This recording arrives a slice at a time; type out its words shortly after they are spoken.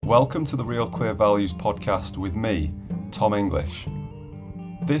Welcome to the Real Clear Values podcast with me, Tom English.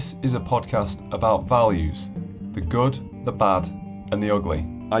 This is a podcast about values, the good, the bad, and the ugly.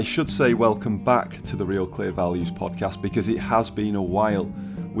 I should say welcome back to the Real Clear Values podcast because it has been a while.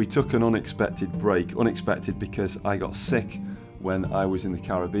 We took an unexpected break, unexpected because I got sick when I was in the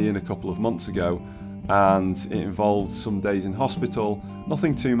Caribbean a couple of months ago, and it involved some days in hospital.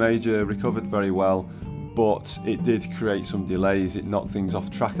 Nothing too major, recovered very well, but it did create some delays. It knocked things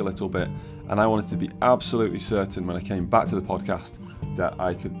off track a little bit, and I wanted to be absolutely certain when I came back to the podcast that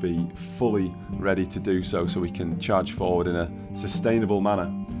I could be fully ready to do so we can charge forward in a sustainable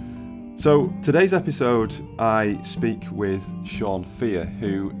manner. So today's episode, I speak with Sean Fear,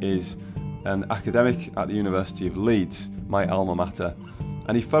 who is an academic at the University of Leeds, my alma mater,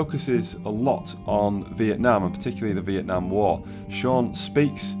 and he focuses a lot on Vietnam, and particularly the Vietnam War. Sean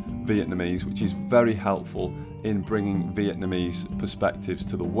speaks Vietnamese, which is very helpful in bringing Vietnamese perspectives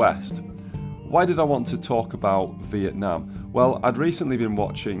to the West. Why did I want to talk about Vietnam? Well, I'd recently been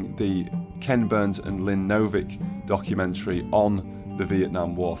watching the Ken Burns and Lynn Novick documentary on the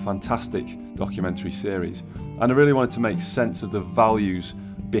Vietnam War, fantastic documentary series, and I really wanted to make sense of the values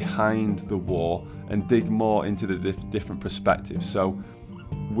behind the war and dig more into the different perspectives. So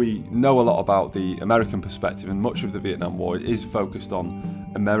we know a lot about the American perspective, and much of the Vietnam War is focused on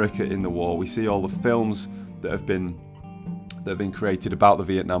America in the war. We see all the films that have been created about the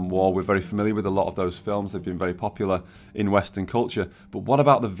Vietnam War. We're very familiar with a lot of those films. They've been very popular in Western culture. But what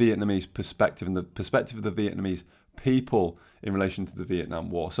about the Vietnamese perspective and the perspective of the Vietnamese people in relation to the Vietnam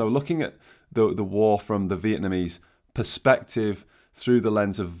War? So looking at the war from the Vietnamese perspective through the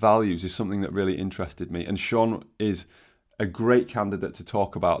lens of values is something that really interested me. And Sean is a great candidate to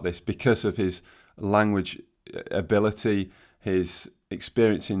talk about this because of his language ability, his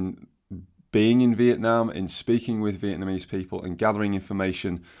experience in being in Vietnam, in speaking with Vietnamese people and gathering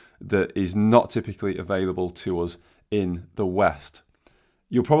information that is not typically available to us in the West.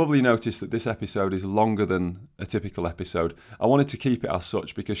 You'll probably notice that this episode is longer than a typical episode. I wanted to keep it as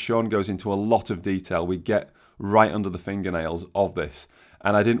such because Sean goes into a lot of detail. We get right under the fingernails of this,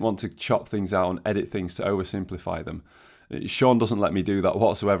 and I didn't want to chop things out and edit things to oversimplify them. Sean doesn't let me do that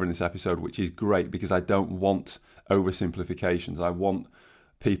whatsoever in this episode, which is great because I don't want oversimplifications. I want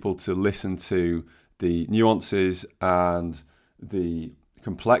people to listen to the nuances and the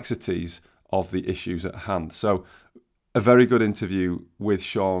complexities of the issues at hand. So a very good interview with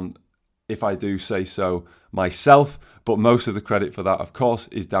Sean, if I do say so myself, but most of the credit for that, of course,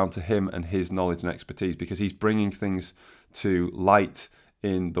 is down to him and his knowledge and expertise because he's bringing things to light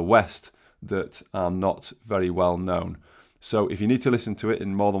in the West that are not very well known. So if you need to listen to it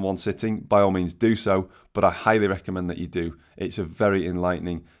in more than one sitting, by all means do so, but I highly recommend that you do. It's a very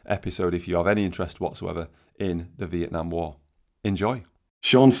enlightening episode if you have any interest whatsoever in the Vietnam War. Enjoy.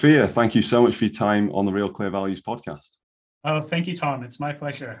 Sean Fear, thank you so much for your time on the Real Clear Values podcast. Oh, thank you, Tom. It's my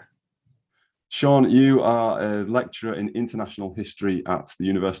pleasure. Sean, you are a lecturer in international history at the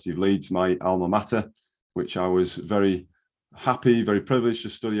University of Leeds, my alma mater, which I was very happy, very privileged to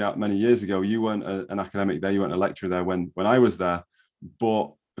study out many years ago. You weren't an academic there, you weren't a lecturer there when I was there.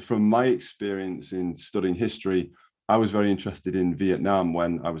 But from my experience in studying history, I was very interested in Vietnam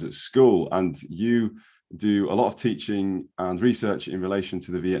when I was at school. And you do a lot of teaching and research in relation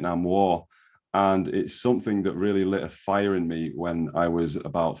to the Vietnam War. And it's something that really lit a fire in me when I was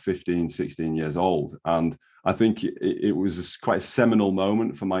about 15, 16 years old. And I think it was quite a seminal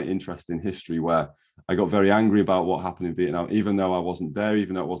moment for my interest in history where I got very angry about what happened in Vietnam, even though I wasn't there,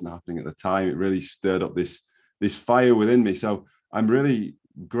 even though it wasn't happening at the time. It really stirred up this fire within me. So I'm really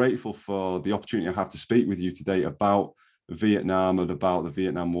grateful for the opportunity I have to speak with you today about Vietnam and about the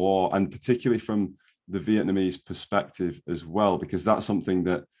Vietnam War, and particularly from the Vietnamese perspective as well, because that's something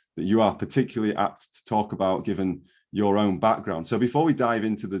that you are particularly apt to talk about given your own background. So before we dive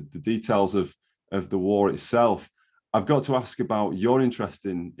into the details of the war itself, I've got to ask about your interest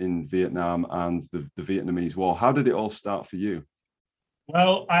in Vietnam and the Vietnamese War. How did it all start for you?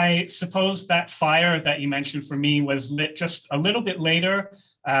 Well, I suppose that fire that you mentioned for me was lit just a little bit later.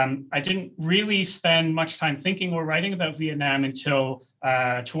 I didn't really spend much time thinking or writing about Vietnam until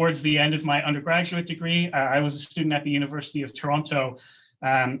towards the end of my undergraduate degree. I was a student at the University of Toronto.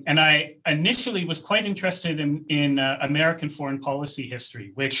 And I initially was quite interested in American foreign policy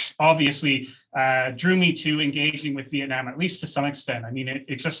history, which obviously drew me to engaging with Vietnam, at least to some extent. I mean,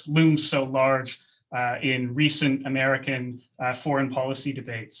 it just looms so large in recent American foreign policy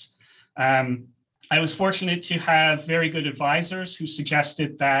debates. I was fortunate to have very good advisors who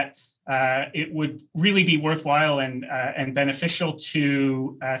suggested that it would really be worthwhile and beneficial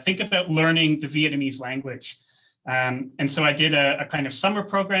to think about learning the Vietnamese language. And so I did a kind of summer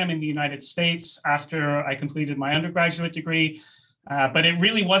program in the United States after I completed my undergraduate degree. But it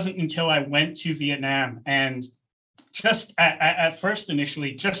really wasn't until I went to Vietnam and just at first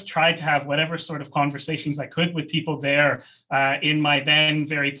initially just tried to have whatever sort of conversations I could with people there in my then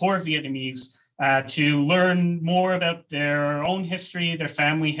very poor Vietnamese to learn more about their own history, their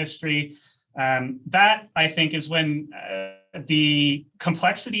family history. That, I think, is when the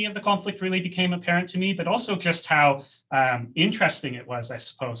complexity of the conflict really became apparent to me, but also just how interesting it was, I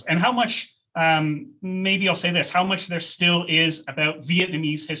suppose, and how much, maybe I'll say this, how much there still is about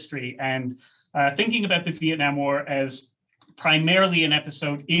Vietnamese history and thinking about the Vietnam War as primarily an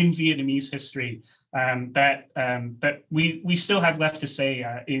episode in Vietnamese history that we still have left to say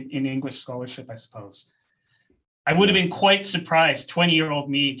in English scholarship, I suppose. I would have been quite surprised, 20-year-old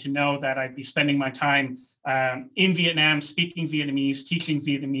me, to know that I'd be spending my time in Vietnam, speaking Vietnamese, teaching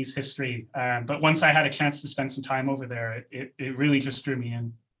Vietnamese history. But once I had a chance to spend some time over there, it really just drew me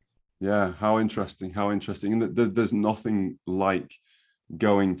in. Yeah, how interesting, how interesting. And there's nothing like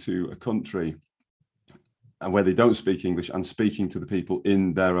going to a country and where they don't speak English and speaking to the people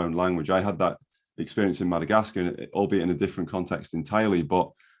in their own language. I had that experience in Madagascar, albeit in a different context entirely,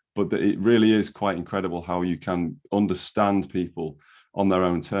 but it really is quite incredible how you can understand people on their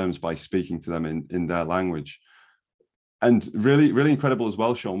own terms by speaking to them in their language. And really, really incredible as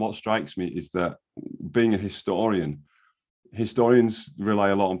well, Sean, what strikes me is that being a historian, historians rely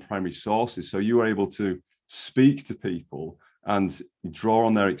a lot on primary sources. So you were able to speak to people and draw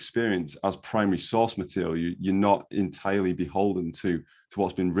on their experience as primary source material. You're not entirely beholden to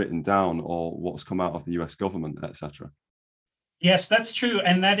what's been written down or what's come out of the US government, etc. Yes, that's true.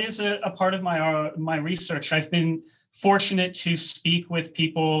 And that is a part of my research. I've been fortunate to speak with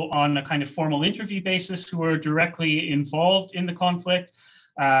people on a kind of formal interview basis who are directly involved in the conflict.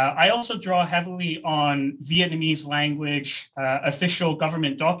 I also draw heavily on Vietnamese language official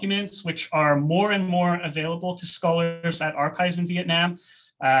government documents, which are more and more available to scholars at archives in Vietnam.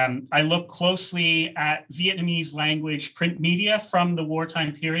 I look closely at Vietnamese language print media from the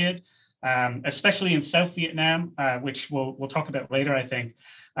wartime period, especially in South Vietnam, which we'll talk about later, I think.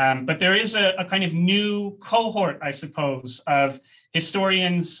 But there is a kind of new cohort, I suppose, of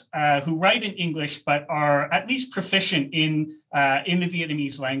historians who write in English, but are at least proficient in the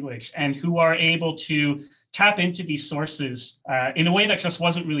Vietnamese language and who are able to tap into these sources in a way that just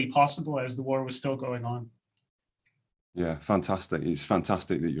wasn't really possible as the war was still going on. Yeah, fantastic. It's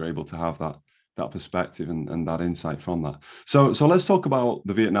fantastic that you're able to have that perspective and that insight from that. So let's talk about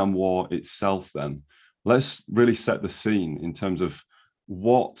the Vietnam War itself then. Let's really set the scene in terms of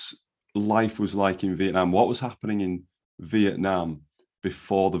what life was like in Vietnam, what was happening in Vietnam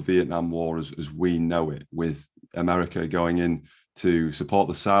before the Vietnam War as we know it, with America going in to support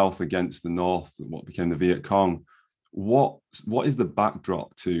the South against the North, what became the Viet Cong. What is the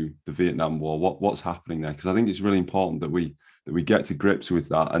backdrop to the Vietnam War? What's happening there? Because I think it's really important that we get to grips with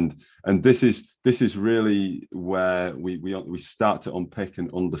that, and this is really where we start to unpick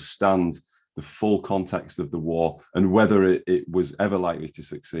and understand the full context of the war and whether it was ever likely to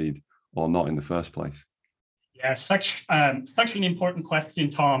succeed or not in the first place. Yeah, such an important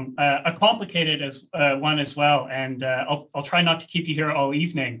question, Tom. A complicated one as well, and I'll try not to keep you here all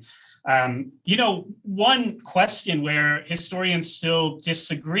evening. One question where historians still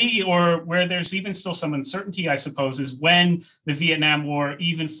disagree, or where there's even still some uncertainty, I suppose, is when the Vietnam War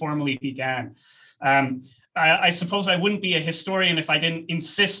even formally began. I suppose I wouldn't be a historian if I didn't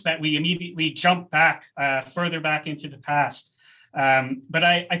insist that we immediately jump back further back into the past. But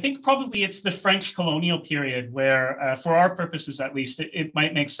I think probably it's the French colonial period where, for our purposes at least, it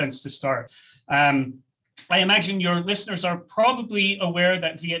might make sense to start. I imagine your listeners are probably aware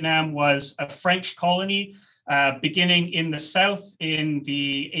that Vietnam was a French colony beginning in the South in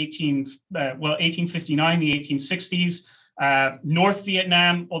the 1859, the 1860s. North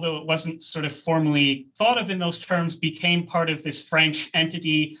Vietnam, although it wasn't sort of formally thought of in those terms, became part of this French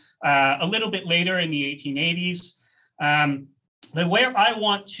entity a little bit later in the 1880s. But where I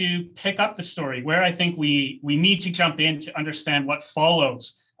want to pick up the story, where I think we need to jump in to understand what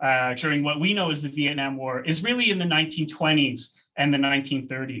follows during what we know as the Vietnam War, is really in the 1920s and the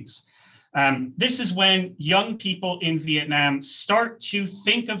 1930s. This is when young people in Vietnam start to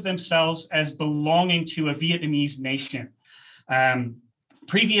think of themselves as belonging to a Vietnamese nation.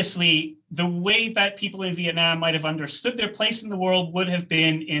 Previously, the way that people in Vietnam might have understood their place in the world would have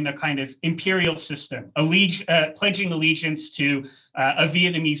been in a kind of imperial system, pledging allegiance to a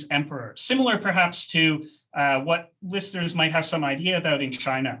Vietnamese emperor, similar perhaps to what listeners might have some idea about in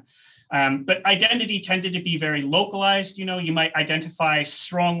China. But identity tended to be very localized. You might identify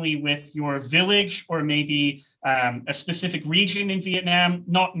strongly with your village or maybe a specific region in Vietnam,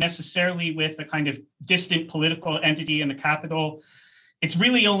 not necessarily with a kind of distant political entity in the capital. It's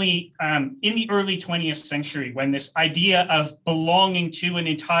really only in the early 20th century when this idea of belonging to an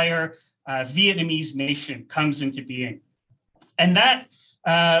entire Vietnamese nation comes into being. And that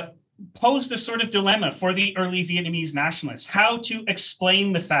posed a sort of dilemma for the early Vietnamese nationalists, how to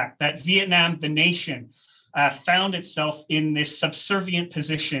explain the fact that Vietnam, the nation, found itself in this subservient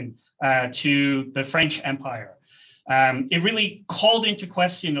position to the French Empire. It really called into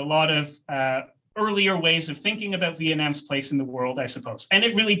question a lot of earlier ways of thinking about Vietnam's place in the world, I suppose. And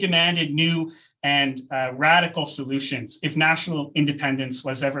it really demanded new and radical solutions if national independence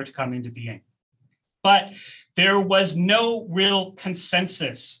was ever to come into being. But there was no real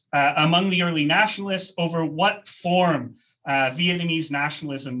consensus among the early nationalists over what form Vietnamese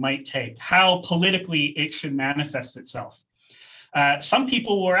nationalism might take, how politically it should manifest itself. Some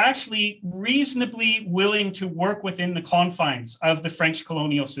people were actually reasonably willing to work within the confines of the French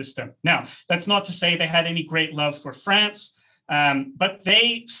colonial system. Now, that's not to say they had any great love for France, but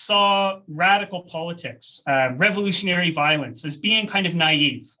they saw radical politics, revolutionary violence as being kind of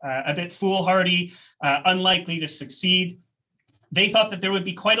naive, a bit foolhardy, unlikely to succeed. They thought that there would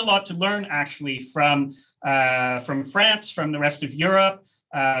be quite a lot to learn, actually, from France, from the rest of Europe,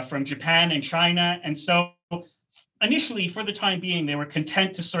 from Japan and China. And so initially, for the time being, they were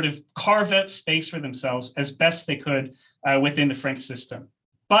content to sort of carve out space for themselves as best they could within the French system.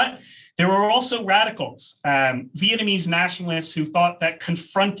 But there were also radicals, Vietnamese nationalists who thought that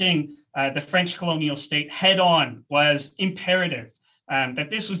confronting the French colonial state head on was imperative, that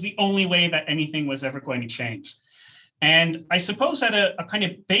this was the only way that anything was ever going to change. And I suppose at a kind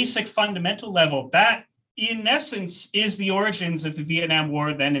of basic fundamental level, that in essence is the origins of the Vietnam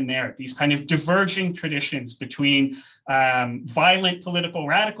War then and there, these kind of diverging traditions between violent political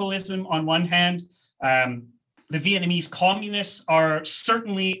radicalism on one hand. The Vietnamese communists are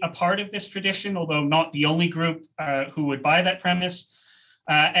certainly a part of this tradition, although not the only group who would buy that premise.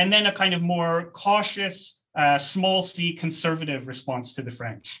 And then a kind of more cautious, small c conservative response to the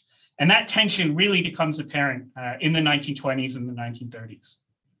French. And that tension really becomes apparent in the 1920s and the 1930s.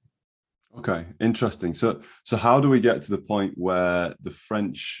 Okay, interesting. So how do we get to the point where the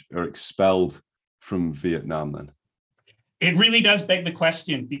French are expelled from Vietnam then? It really does beg the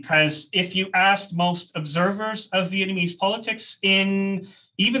question, because if you asked most observers of Vietnamese politics in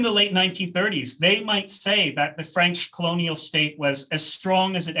even the late 1930s, they might say that the French colonial state was as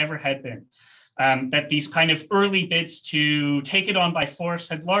strong as it ever had been, that these kind of early bids to take it on by force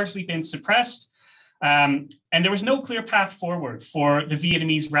had largely been suppressed, and there was no clear path forward for the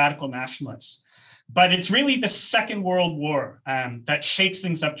Vietnamese radical nationalists. But it's really the Second World War that shakes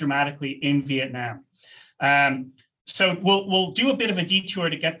things up dramatically in Vietnam. So we'll do a bit of a detour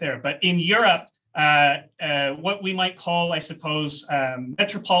to get there. But in Europe, what we might call, I suppose,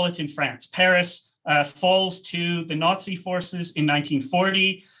 metropolitan France, Paris, falls to the Nazi forces in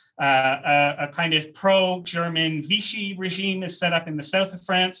 1940. A kind of pro-German Vichy regime is set up in the south of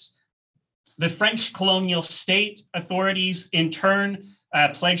France. The French colonial state authorities, in turn,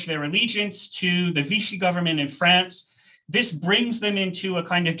 pledge their allegiance to the Vichy government in France. This brings them into a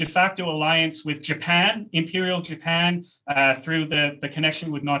kind of de facto alliance with Japan, Imperial Japan, through the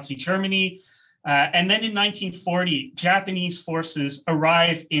connection with Nazi Germany. And then in 1940, Japanese forces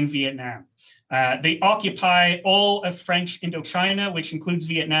arrive in Vietnam. They occupy all of French Indochina, which includes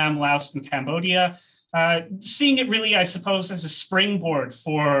Vietnam, Laos, and Cambodia, seeing it really, I suppose, as a springboard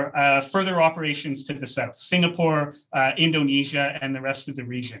for further operations to the south, Singapore, Indonesia, and the rest of the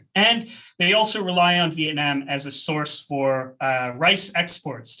region. And they also rely on Vietnam as a source for rice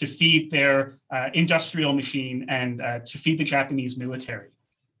exports to feed their industrial machine and to feed the Japanese military.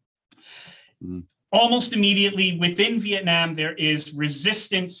 Mm. Almost immediately within Vietnam, there is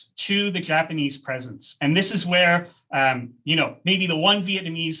resistance to the Japanese presence. And this is where, maybe the one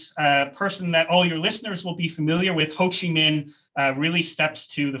Vietnamese person that all your listeners will be familiar with, Ho Chi Minh, really steps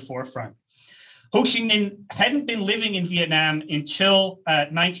to the forefront. Ho Chi Minh hadn't been living in Vietnam until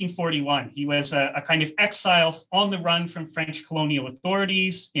 1941. He was a kind of exile on the run from French colonial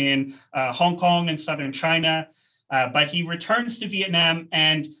authorities in Hong Kong and southern China. But he returns to Vietnam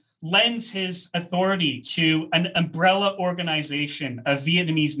and lends his authority to an umbrella organization of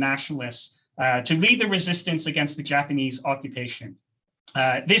Vietnamese nationalists to lead the resistance against the Japanese occupation.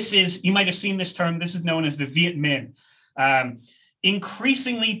 This is, you might have seen this term, this is known as the Viet Minh.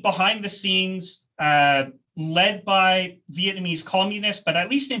 Increasingly behind the scenes, led by Vietnamese communists, but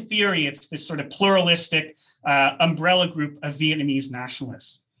at least in theory, it's this sort of pluralistic umbrella group of Vietnamese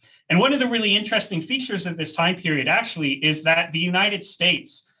nationalists. And one of the really interesting features of this time period actually is that the United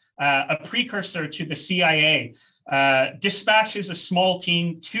States, a precursor to the CIA, dispatches a small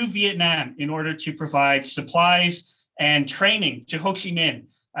team to Vietnam in order to provide supplies and training to Ho Chi Minh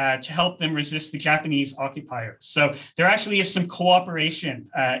to help them resist the Japanese occupiers. So there actually is some cooperation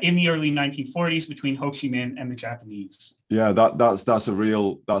in the early 1940s between Ho Chi Minh and the Japanese. Yeah, that's a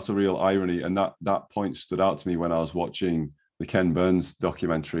real irony, and that point stood out to me when I was watching the Ken Burns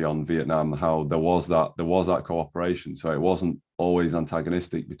documentary on Vietnam. How there was that cooperation, so it wasn't always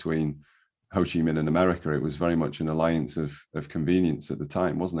antagonistic between Ho Chi Minh and America. It was very much an alliance of convenience at the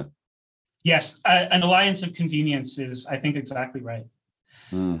time, wasn't it? Yes, an alliance of convenience is, I think, exactly right.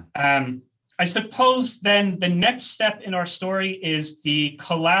 I suppose then the next step in our story is the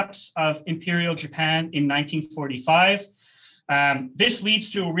collapse of Imperial Japan in 1945. This leads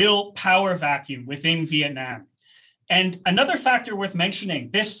to a real power vacuum within Vietnam. And another factor worth mentioning,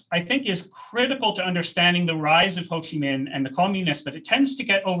 this I think is critical to understanding the rise of Ho Chi Minh and the communists, but it tends to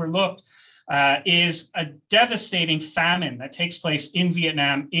get overlooked, is a devastating famine that takes place in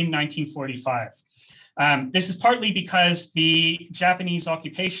Vietnam in 1945. This is partly because the Japanese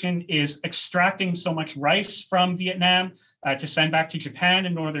occupation is extracting so much rice from Vietnam to send back to Japan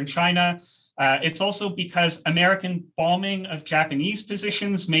and northern China. It's also because American bombing of Japanese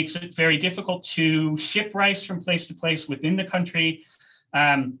positions makes it very difficult to ship rice from place to place within the country.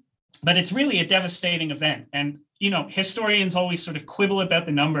 But it's really a devastating event. And, historians always sort of quibble about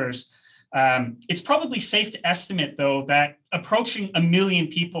the numbers. It's probably safe to estimate, though, that approaching 1 million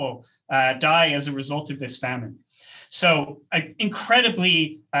people die as a result of this famine. So an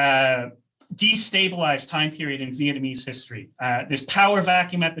incredibly destabilized time period in Vietnamese history. This power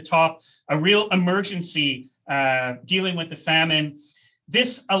vacuum at the top, a real emergency dealing with the famine.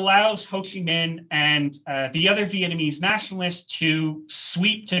 This allows Ho Chi Minh and the other Vietnamese nationalists to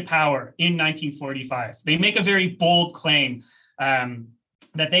sweep to power in 1945. They make a very bold claim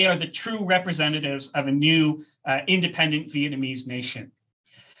that they are the true representatives of a new independent Vietnamese nation.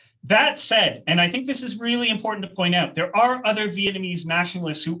 That said, and I think this is really important to point out, there are other Vietnamese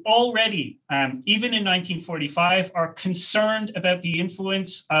nationalists who already, even in 1945, are concerned about the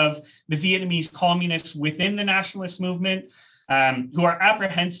influence of the Vietnamese communists within the nationalist movement, who are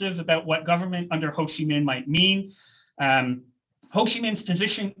apprehensive about what government under Ho Chi Minh might mean. Ho Chi Minh's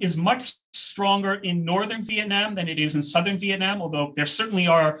position is much stronger in northern Vietnam than it is in southern Vietnam, although there certainly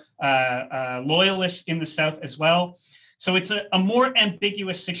are loyalists in the south as well. So it's a more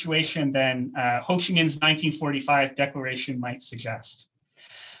ambiguous situation than Ho Chi Minh's 1945 declaration might suggest.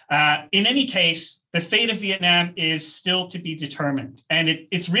 In any case, the fate of Vietnam is still to be determined. And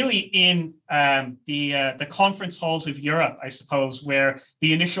it's really in the conference halls of Europe, I suppose, where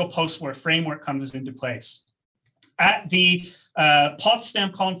the initial post-war framework comes into place. At the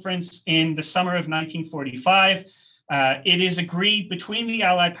Potsdam Conference in the summer of 1945, it is agreed between the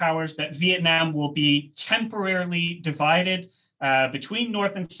Allied powers that Vietnam will be temporarily divided between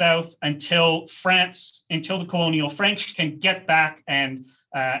North and South until the colonial French can get back and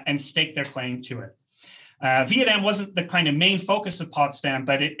stake their claim to it. Vietnam wasn't the kind of main focus of Potsdam,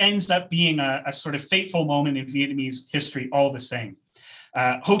 but it ends up being a sort of fateful moment in Vietnamese history all the same.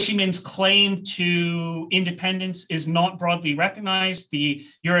 Ho Chi Minh's claim to independence is not broadly recognized. The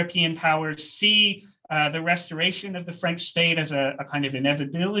European powers see the restoration of the French state as a kind of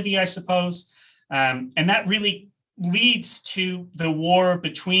inevitability, I suppose. And that really leads to the war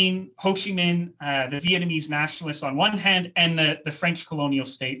between Ho Chi Minh, the Vietnamese nationalists on one hand, and the French colonial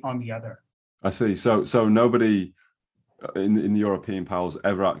state on the other. I see. So nobody in the European powers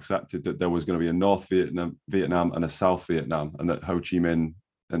ever accepted that there was going to be a North Vietnam and a South Vietnam, and that Ho Chi Minh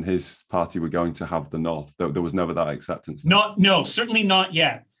and his party were going to have the North. There was never that acceptance. No, certainly not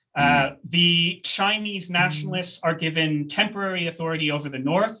yet. The Chinese nationalists are given temporary authority over the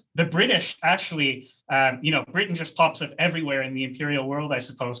North. The British actually, Britain just pops up everywhere in the imperial world, I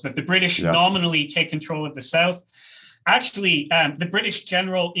suppose, but the British nominally take control of the South. Actually, the British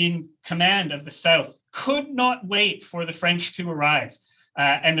general in command of the South could not wait for the French to arrive.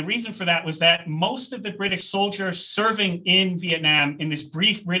 And the reason for that was that most of the British soldiers serving in Vietnam in this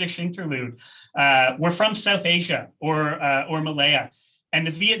brief British interlude were from South Asia or Malaya. And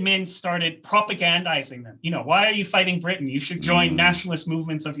the Viet Minh started propagandizing them. Why are you fighting Britain? You should join nationalist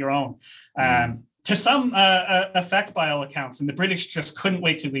movements of your own. To some effect, by all accounts, and the British just couldn't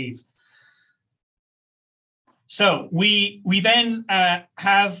wait to leave. So we then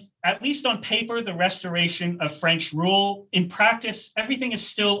have, at least on paper, the restoration of French rule. In practice, everything is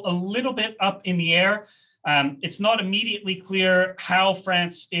still a little bit up in the air. It's not immediately clear how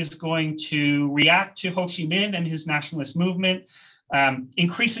France is going to react to Ho Chi Minh and his nationalist movement.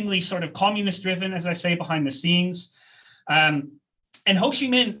 increasingly sort of communist driven, as I say, behind the scenes. And Ho Chi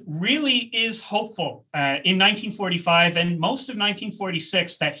Minh really is hopeful in 1945 and most of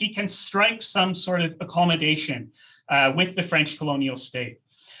 1946 that he can strike some sort of accommodation with the French colonial state.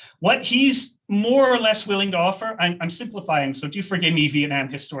 What he's more or less willing to offer, I'm simplifying, so do forgive me, Vietnam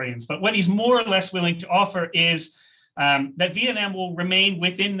historians, but what he's more or less willing to offer is that Vietnam will remain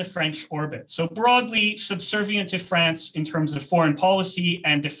within the French orbit. So broadly subservient to France in terms of foreign policy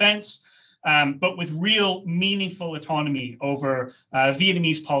and defense, but with real meaningful autonomy over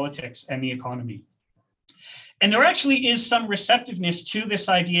Vietnamese politics and the economy. And there actually is some receptiveness to this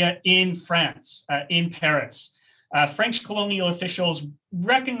idea in France, in Paris. French colonial officials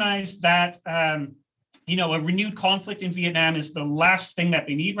recognize that a renewed conflict in Vietnam is the last thing that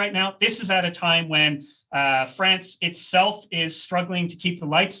they need right now. This is at a time when France itself is struggling to keep the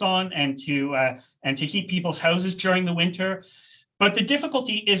lights on and to heat people's houses during the winter. But the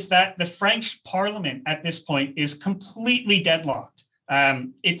difficulty is that the French parliament at this point is completely deadlocked.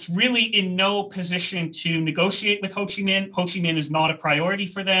 It's really in no position to negotiate with Ho Chi Minh. Ho Chi Minh is not a priority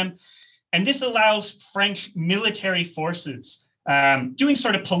for them. And this allows French military forces doing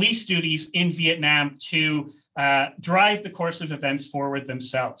sort of police duties in Vietnam to drive the course of events forward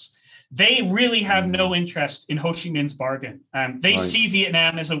themselves. They really have no interest in Ho Chi Minh's bargain. They see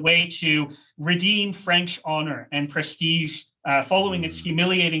Vietnam as a way to redeem French honor and prestige following its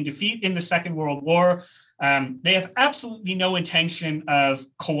humiliating defeat in the Second World War. They have absolutely no intention of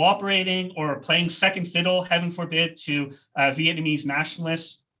cooperating or playing second fiddle, heaven forbid, to Vietnamese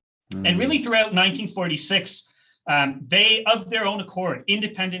nationalists. And really throughout 1946, they, of their own accord,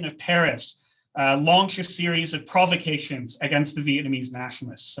 independent of Paris, launched a series of provocations against the Vietnamese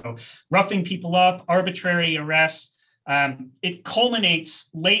nationalists. So roughing people up, arbitrary arrests. It culminates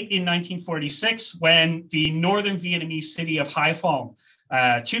late in 1946 when the northern Vietnamese city of Haiphong,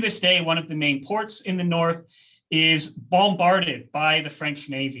 to this day, one of the main ports in the north, is bombarded by the French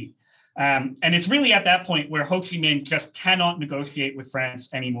Navy. And it's really at that point where Ho Chi Minh just cannot negotiate with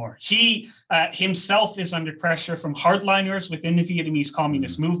France anymore. He himself is under pressure from hardliners within the Vietnamese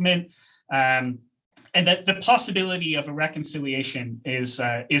Communist movement. And that the possibility of a reconciliation is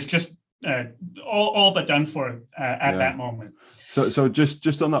just all but done for at that moment. So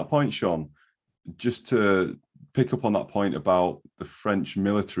just on that point, Sean, just to pick up on that point about the French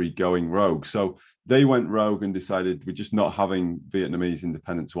military going rogue. So they went rogue and decided we're just not having Vietnamese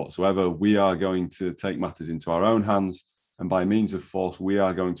independence whatsoever. We are going to take matters into our own hands, and by means of force, we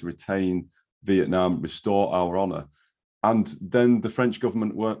are going to retain Vietnam, restore our honor. And then the French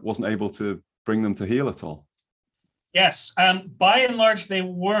government wasn't able to bring them to heel at all. Yes, by and large, they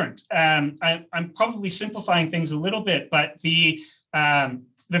weren't. I'm probably simplifying things a little bit, but the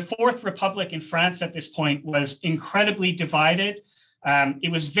Fourth Republic in France at this point was incredibly divided.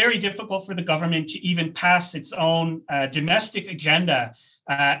 It was very difficult for the government to even pass its own domestic agenda.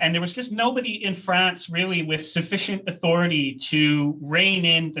 And there was just nobody in France really with sufficient authority to rein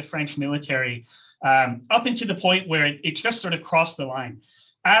in the French military up into the point where it just sort of crossed the line.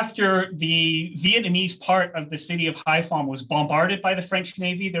 After the Vietnamese part of the city of Haiphong was bombarded by the French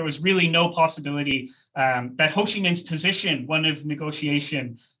Navy, there was really no possibility that Ho Chi Minh's position, one of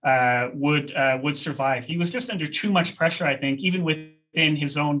negotiation, would survive. He was just under too much pressure, I think, even within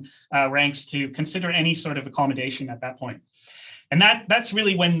his own ranks, to consider any sort of accommodation at that point. And that's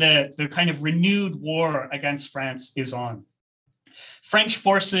really when the kind of renewed war against France is on. French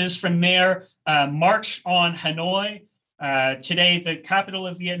forces from there march on Hanoi. Today, the capital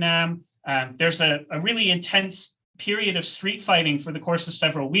of Vietnam. There's a really intense period of street fighting for the course of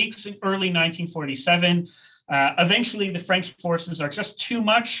several weeks in early 1947. Eventually, the French forces are just too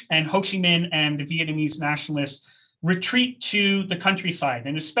much, and Ho Chi Minh and the Vietnamese nationalists retreat to the countryside,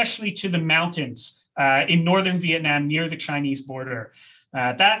 and especially to the mountains in northern Vietnam near the Chinese border.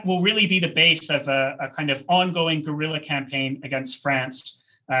 That will really be the base of a kind of ongoing guerrilla campaign against France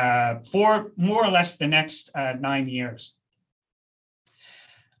for more or less the next 9 years.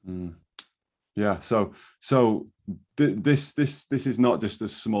 Yeah. So this is not just a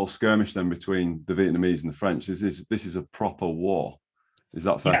small skirmish then between the Vietnamese and the French. This is a proper war. Is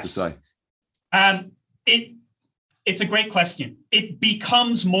that fair to say? It's a great question. It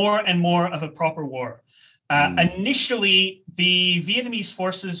becomes more and more of a proper war. Initially, the Vietnamese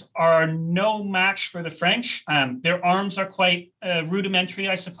forces are no match for the French. Their arms are quite rudimentary,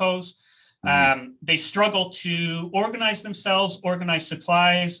 I suppose. They struggle to organize themselves, organize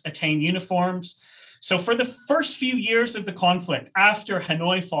supplies, attain uniforms. So for the first few years of the conflict, after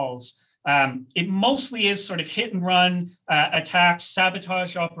Hanoi falls, It mostly is sort of hit and run attacks,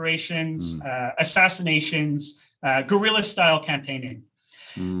 sabotage operations, assassinations, guerrilla style campaigning.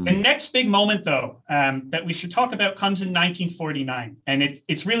 The next big moment, though, that we should talk about comes in 1949, and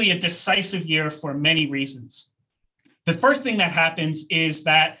it's really a decisive year for many reasons. The first thing that happens is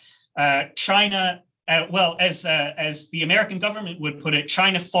that China, well, as the American government would put it,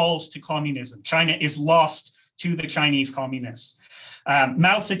 China falls to communism. China is lost to the Chinese communists.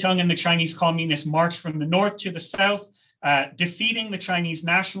 Mao Zedong and the Chinese communists march from the north to the south, defeating the Chinese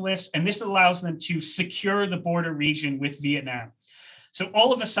nationalists, and this allows them to secure the border region with Vietnam. So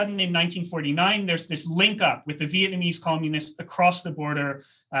all of a sudden in 1949, there's this link up with the Vietnamese communists across the border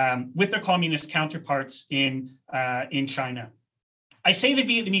with their communist counterparts in China. I say the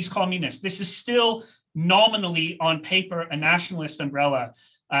Vietnamese communists. This is still nominally on paper a nationalist umbrella,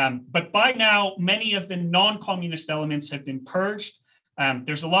 but by now many of the non-communist elements have been purged.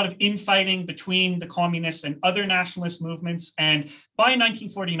 There's a lot of infighting between the communists and other nationalist movements. And by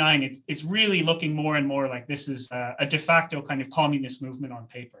 1949, it's really looking more and more like this is a de facto kind of communist movement on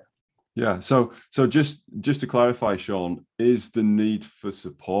paper. Yeah. So just to clarify, Sean, is the need for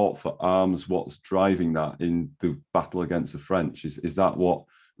support for arms what's driving that in the battle against the French? Is that what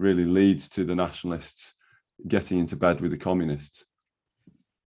really leads to the nationalists getting into bed with the communists?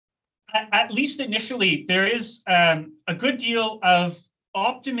 At least initially, there is a good deal of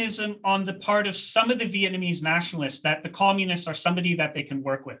optimism on the part of some of the Vietnamese nationalists that the communists are somebody that they can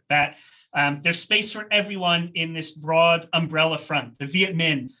work with, that there's space for everyone in this broad umbrella front, the Viet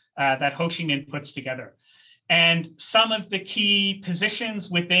Minh that Ho Chi Minh puts together. And some of the key positions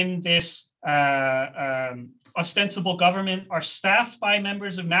within this ostensible government are staffed by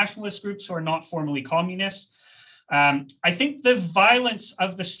members of nationalist groups who are not formally communists. I think the violence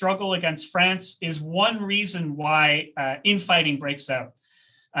of the struggle against France is one reason why infighting breaks out.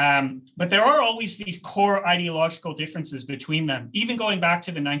 But there are always these core ideological differences between them, even going back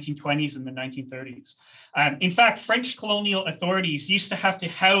to the 1920s and the 1930s. In fact, French colonial authorities used to have to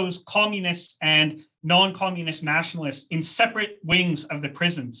house communists and non-communist nationalists in separate wings of the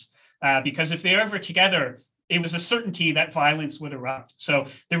prisons, because if they're ever together, it was a certainty that violence would erupt. So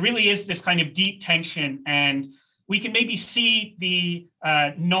there really is this kind of deep tension, and we can maybe see the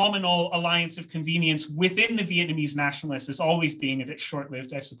nominal alliance of convenience within the Vietnamese nationalists as always being a bit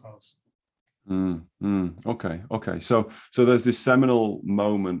short-lived, I suppose. Okay. So there's this seminal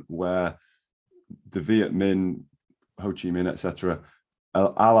moment where the Viet Minh, Ho Chi Minh, etc.,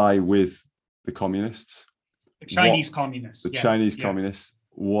 ally with the communists. The Chinese communists. Chinese communists.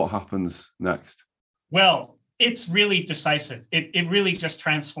 What happens next? Well, it's really decisive. It really just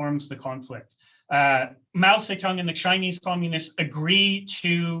transforms the conflict. Mao Zedong and the Chinese communists agree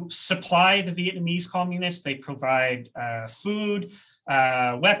to supply the Vietnamese communists. They provide food,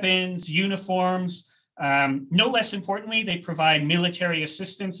 weapons, uniforms. No less importantly, they provide military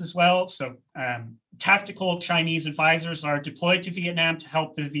assistance as well. So tactical Chinese advisors are deployed to Vietnam to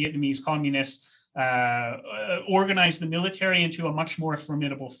help the Vietnamese communists organize the military into a much more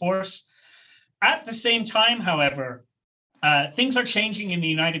formidable force. At the same time, however, things are changing in the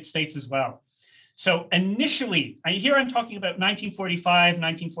United States as well. So initially, here I'm talking about 1945,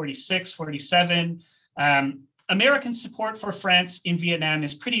 1946, 47. American support for France in Vietnam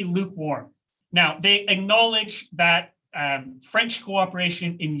is pretty lukewarm. Now, they acknowledge that French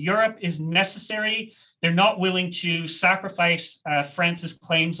cooperation in Europe is necessary. They're not willing to sacrifice France's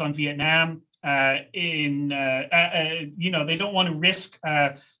claims on Vietnam. They don't want to risk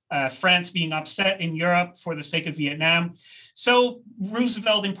France being upset in Europe for the sake of Vietnam. So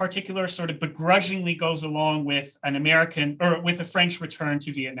Roosevelt in particular sort of begrudgingly goes along with with a French return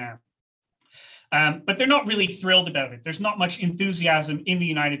to Vietnam. But they're not really thrilled about it. There's not much enthusiasm in the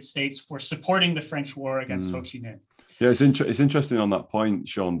United States for supporting the French war against Ho Chi Minh. Yeah, it's interesting on that point,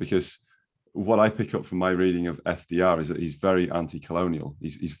 Sean, because what I pick up from my reading of FDR is that he's very anti-colonial.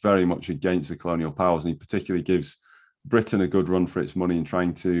 He's very much against the colonial powers, and he particularly gives Britain a good run for its money in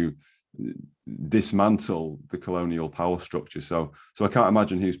trying to dismantle the colonial power structure. So I can't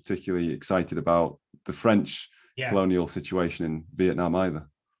imagine he was particularly excited about the French colonial situation in Vietnam either.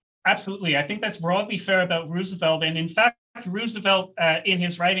 Absolutely. I think that's broadly fair about Roosevelt. And in fact, Roosevelt, in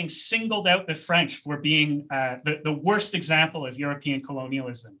his writing, singled out the French for being the worst example of European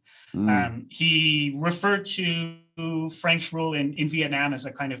colonialism. He referred to French rule in Vietnam as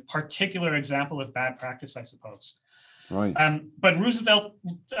a kind of particular example of bad practice, I suppose. Right. But Roosevelt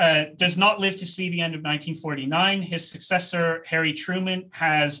does not live to see the end of 1949. His successor, Harry Truman,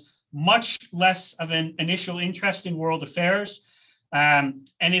 has much less of an initial interest in world affairs. And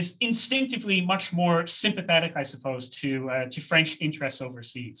is instinctively much more sympathetic, I suppose, to French interests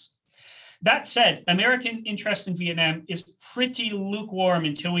overseas. That said, American interest in Vietnam is pretty lukewarm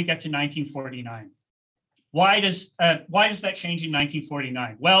until we get to 1949. Why does that change in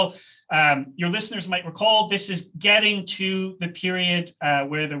 1949? Well, your listeners might recall this is getting to the period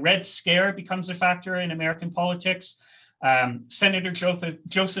where the Red Scare becomes a factor in American politics. Senator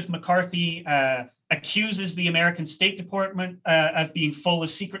Joseph McCarthy accuses the American State Department of being full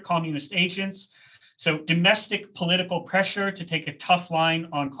of secret communist agents. So domestic political pressure to take a tough line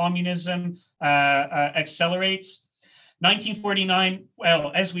on communism accelerates. 1949,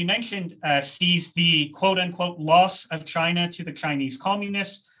 well, as we mentioned, sees the quote unquote loss of China to the Chinese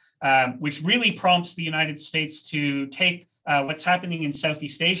communists, which really prompts the United States to take what's happening in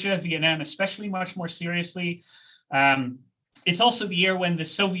Southeast Asia, Vietnam especially, much more seriously. It's also the year when the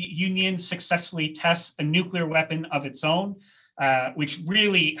Soviet Union successfully tests a nuclear weapon of its own, which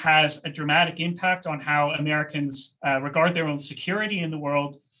really has a dramatic impact on how Americans regard their own security in the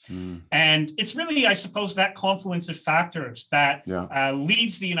world. And it's really, I suppose, that confluence of factors that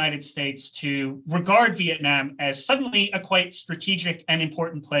leads the United States to regard Vietnam as suddenly a quite strategic and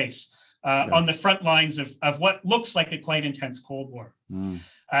important place on the front lines of what looks like a quite intense Cold War.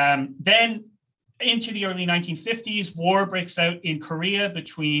 Then into the early 1950s, war breaks out in Korea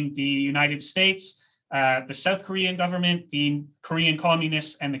between the United States, the South Korean government, the Korean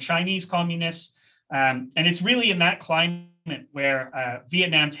communists, and the Chinese communists. And it's really in that climate where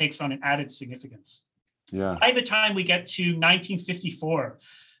Vietnam takes on an added significance. By the time we get to 1954,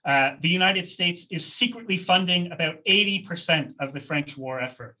 the United States is secretly funding about 80% of the French war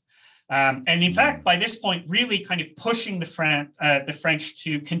effort. And in fact, by this point, really kind of pushing the French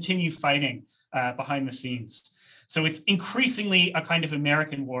to continue fighting behind the scenes. So it's increasingly a kind of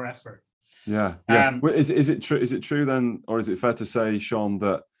American war effort. Is it true then, or is it fair to say, Sean,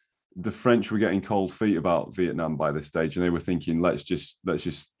 that the French were getting cold feet about Vietnam by this stage, and they were thinking, let's just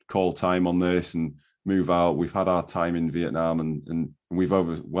call time on this and move out. We've had our time in Vietnam, and we've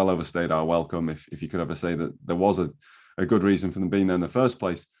well overstayed our welcome, if you could ever say that there was a good reason for them being there in the first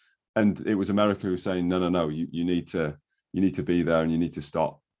place. And it was America who was saying, no, you need to be there, and you need to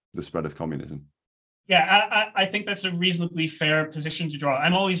stop the spread of communism. Yeah, I think that's a reasonably fair position to draw.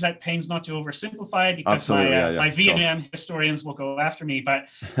 I'm always at pains not to oversimplify, because my Vietnam historians will go after me, but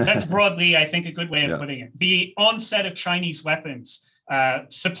that's broadly, I think, a good way of putting it. The onset of Chinese weapons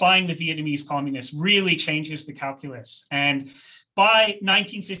supplying the Vietnamese communists really changes the calculus. And by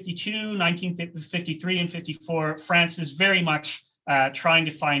 1952, 1953, and 54, France is very much trying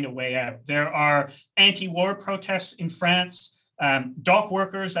to find a way out. There are anti-war protests in France. Dock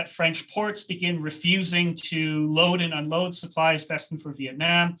workers at French ports begin refusing to load and unload supplies destined for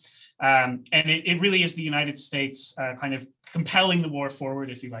Vietnam. And it really is the United States kind of compelling the war forward,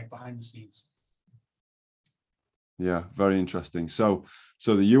 if you like, behind the scenes. Yeah, very interesting. So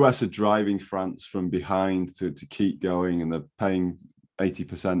the US are driving France from behind to keep going, and they're paying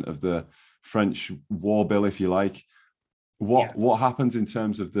 80% of the French war bill, if you like. What happens in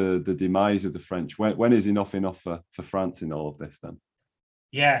terms of the demise of the French? When is enough for France in all of this then?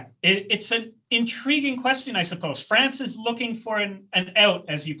 Yeah, it's an intriguing question, I suppose. France is looking for an out,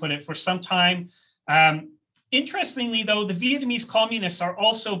 as you put it, for some time. Interestingly, though, the Vietnamese communists are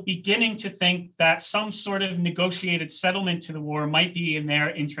also beginning to think that some sort of negotiated settlement to the war might be in their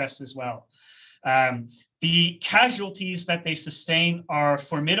interests as well. The casualties that they sustain are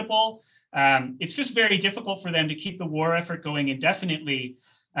formidable. It's just very difficult for them to keep the war effort going indefinitely.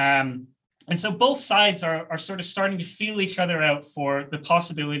 And so both sides are sort of starting to feel each other out for the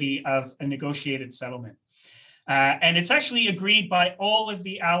possibility of a negotiated settlement. And it's actually agreed by all of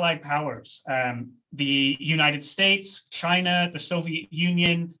the Allied powers, the United States, China, the Soviet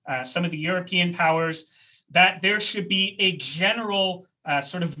Union, some of the European powers, that there should be a general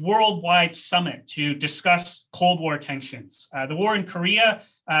sort of worldwide summit to discuss Cold War tensions, the war in Korea,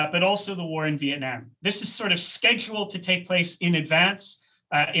 but also the war in Vietnam. This is sort of scheduled to take place in advance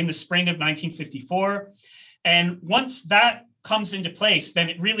in the spring of 1954. And once that comes into place, then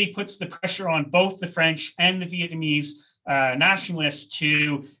it really puts the pressure on both the French and the Vietnamese nationalists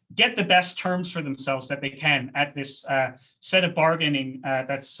to get the best terms for themselves that they can at this set of bargaining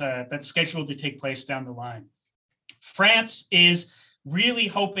that's scheduled to take place down the line. France is really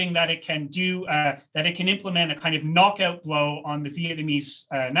hoping that it can implement a kind of knockout blow on the Vietnamese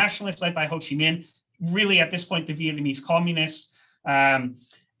nationalists led by Ho Chi Minh, really at this point the Vietnamese communists. And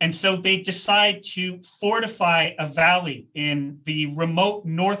so they decide to fortify a valley in the remote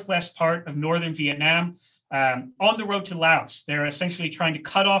northwest part of northern Vietnam on the road to Laos. They're essentially trying to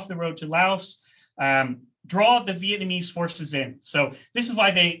cut off the road to Laos, draw the Vietnamese forces in. So this is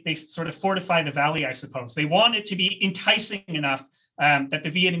why they sort of fortify the valley, I suppose. They want it to be enticing enough that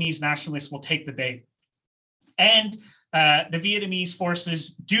the Vietnamese nationalists will take the bait. And the Vietnamese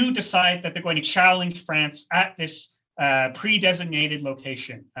forces do decide that they're going to challenge France at this pre-designated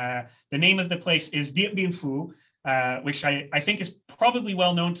location. The name of the place is Điện Biên Phủ, which I think is probably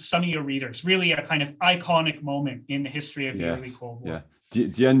well known to some of your readers. Really a kind of iconic moment in the history of the early Cold War. Yeah,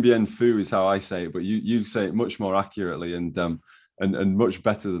 Dien Bien Phu is how I say it, but you say it much more accurately and much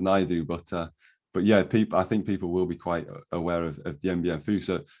better than I do. But yeah, I think people will be quite aware of Dien Bien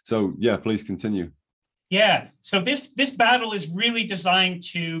Phu. So yeah, please continue. Yeah, so this battle is really designed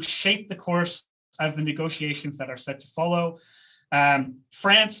to shape the course of the negotiations that are set to follow.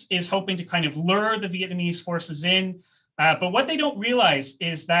 France is hoping to kind of lure the Vietnamese forces in, but what they don't realize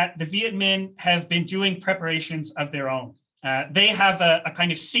is that the Viet Minh have been doing preparations of their own. They have a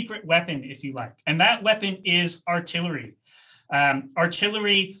kind of secret weapon, if you like, and that weapon is artillery.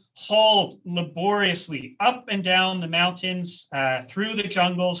 Artillery hauled laboriously up and down the mountains, through the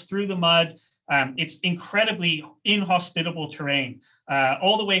jungles, through the mud. It's incredibly inhospitable terrain,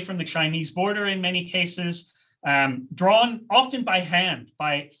 all the way from the Chinese border in many cases, drawn often by hand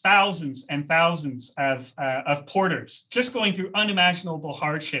by thousands and thousands of porters, just going through unimaginable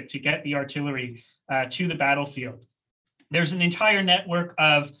hardship to get the artillery to the battlefield. There's an entire network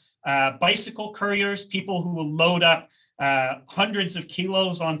of bicycle couriers, people who will load up hundreds of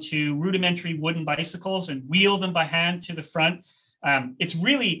kilos onto rudimentary wooden bicycles and wheel them by hand to the front. It's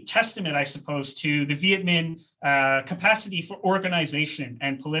really testament, I suppose, to the Viet Minh capacity for organization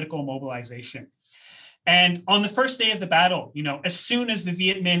and political mobilization. And on the first day of the battle, as soon as the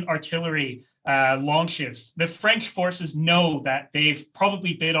Viet Minh artillery launches, the French forces know that they've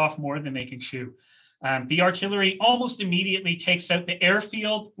probably bit off more than they can chew. The artillery almost immediately takes out the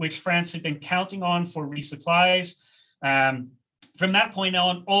airfield, which France had been counting on for resupplies. From that point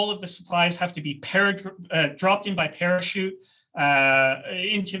on, all of the supplies have to be dropped in by parachute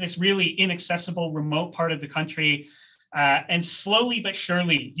into this really inaccessible remote part of the country, and slowly but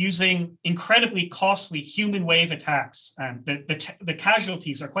surely, using incredibly costly human wave attacks. The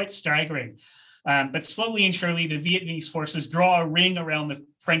casualties are quite staggering, but slowly and surely the Vietnamese forces draw a ring around the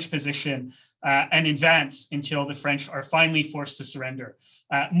French position and advance until the French are finally forced to surrender,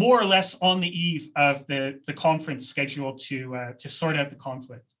 more or less on the eve of the conference scheduled to sort out the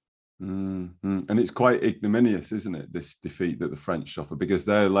conflict. Mm-hmm. And it's quite ignominious, isn't it, this defeat that the French suffer, because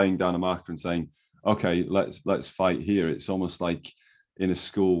they're laying down a marker and saying, okay, let's fight here. It's almost like in a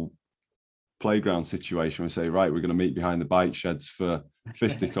school playground situation, we say, right, we're going to meet behind the bike sheds for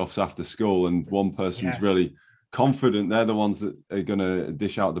fisticuffs after school, and one person's really confident they're the ones that are going to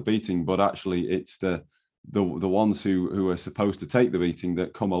dish out the beating, but actually it's the ones who are supposed to take the beating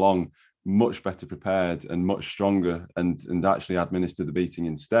that come along much better prepared and much stronger and actually administer the beating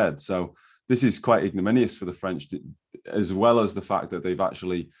instead. So this is quite ignominious for the French, as well as the fact that they've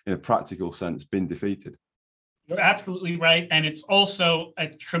actually, in a practical sense, been defeated. You're absolutely right. And it's also a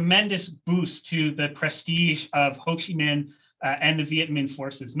tremendous boost to the prestige of Ho Chi Minh and the Viet Minh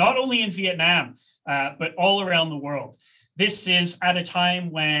forces, not only in Vietnam, but all around the world. This is at a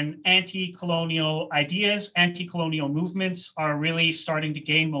time when anti-colonial ideas, anti-colonial movements are really starting to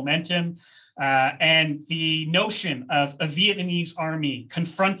gain momentum. And the notion of a Vietnamese army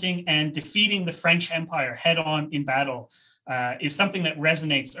confronting and defeating the French Empire head-on in battle is something that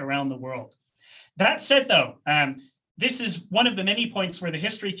resonates around the world. That said, though, this is one of the many points where the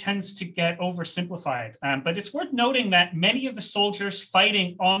history tends to get oversimplified. But it's worth noting that many of the soldiers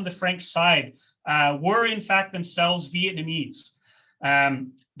fighting on the French side were in fact themselves Vietnamese.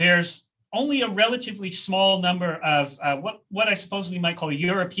 There's only a relatively small number of what I suppose we might call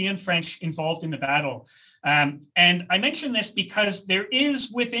European French involved in the battle. And I mention this because there is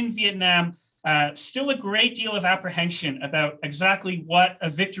within Vietnam still a great deal of apprehension about exactly what a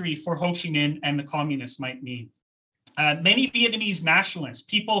victory for Ho Chi Minh and the communists might mean. Many Vietnamese nationalists,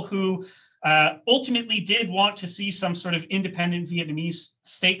 people who ultimately did want to see some sort of independent Vietnamese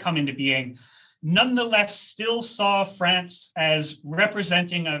state come into being, nonetheless still saw France as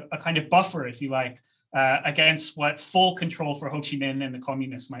representing a kind of buffer, if you like, against what full control for Ho Chi Minh and the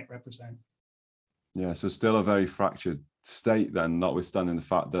communists might represent. Yeah, so still a very fractured state then, notwithstanding the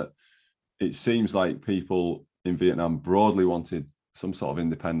fact that it seems like people in Vietnam broadly wanted some sort of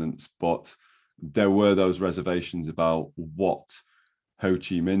independence, but there were those reservations about what Ho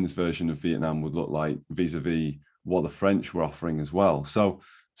Chi Minh's version of Vietnam would look like vis-a-vis what the French were offering as well. So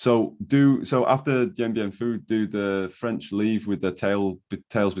after Dien Bien Phu, do the French leave with their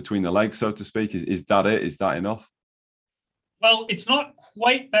tails between their legs, so to speak? Is that it? Is that enough? Well, it's not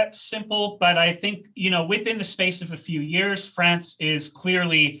quite that simple, but I think, within the space of a few years, France is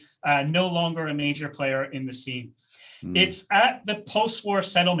clearly no longer a major player in the scene. It's at the post-war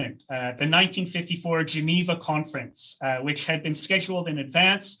settlement, the 1954 Geneva Conference, which had been scheduled in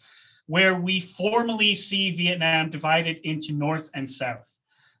advance, where we formally see Vietnam divided into North and South.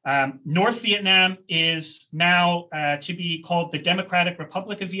 North Vietnam is now to be called the Democratic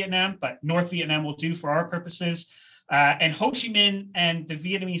Republic of Vietnam, but North Vietnam will do for our purposes. And Ho Chi Minh and the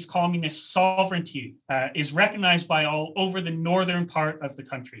Vietnamese Communist sovereignty is recognized by all over the northern part of the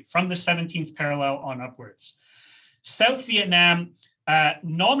country, from the 17th parallel on upwards. South Vietnam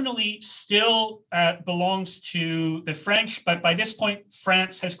nominally still belongs to the French, but by this point,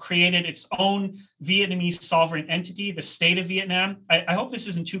 France has created its own Vietnamese sovereign entity, the State of Vietnam. I hope this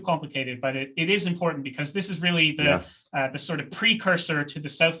isn't too complicated, but it is important because this is really the sort of precursor to the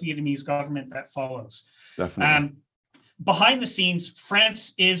South Vietnamese government that follows. Definitely. Behind the scenes,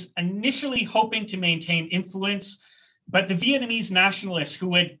 France is initially hoping to maintain influence, but the Vietnamese nationalists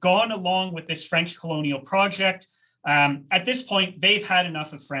who had gone along with this French colonial project, at this point, they've had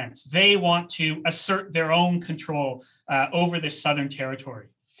enough of France. They want to assert their own control over this southern territory.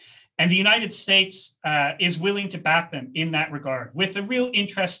 And the United States is willing to back them in that regard, with a real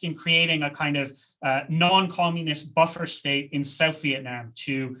interest in creating a kind of non-communist buffer state in South Vietnam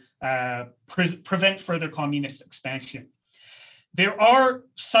to prevent further communist expansion. There are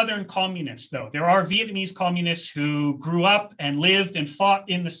Southern communists, though. There are Vietnamese communists who grew up and lived and fought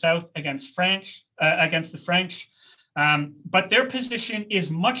in the South against the French. But their position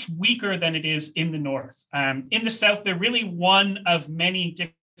is much weaker than it is in the North. In the South, they're really one of many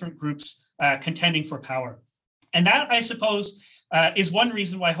different groups contending for power. And that, I suppose, is one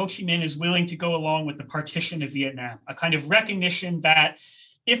reason why Ho Chi Minh is willing to go along with the partition of Vietnam, a kind of recognition that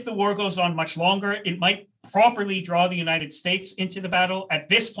if the war goes on much longer, it might properly draw the United States into the battle. At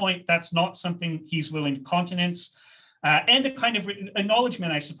this point, that's not something he's willing to countenance. And a kind of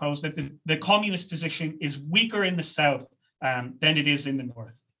acknowledgement, I suppose, that the communist position is weaker in the South than it is in the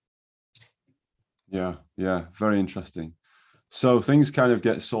North. Yeah, very interesting. So things kind of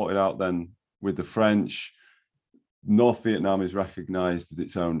get sorted out then with the French. North Vietnam is recognized as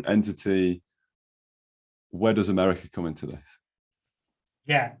its own entity. Where does America come into this?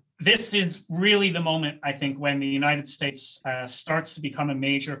 Yeah, this is really the moment, I think, when the United States starts to become a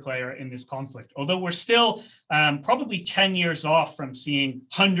major player in this conflict. Although we're still probably 10 years off from seeing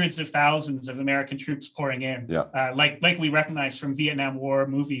hundreds of thousands of American troops pouring in, like we recognize from Vietnam War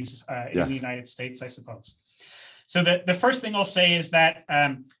movies in the United States, I suppose. So the first thing I'll say is that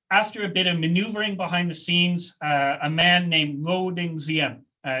after a bit of maneuvering behind the scenes, a man named Ngo Dinh Diem,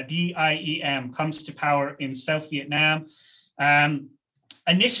 D-I-E-M, comes to power in South Vietnam.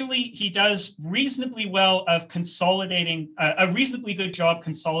 Initially, he does reasonably well of consolidating, a reasonably good job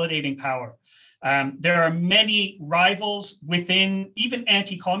consolidating power. There are many rivals within even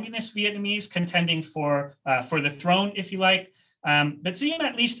anti-communist Vietnamese contending for the throne, if you like. But Diem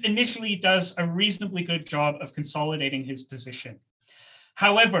at least initially does a reasonably good job of consolidating his position.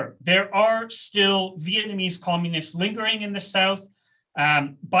 However, there are still Vietnamese communists lingering in the South.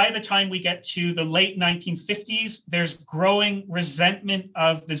 By the time we get to the late 1950s, there's growing resentment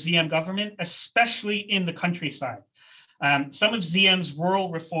of the Diem government, especially in the countryside. Some of Diem's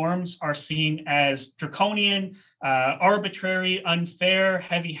rural reforms are seen as draconian, arbitrary, unfair,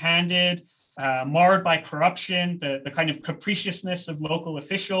 heavy-handed, marred by corruption, the kind of capriciousness of local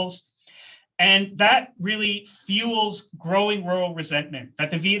officials. And that really fuels growing rural resentment that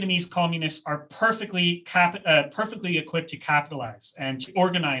the Vietnamese communists are perfectly equipped to capitalize and to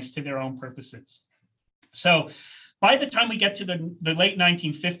organize to their own purposes. So by the time we get to the late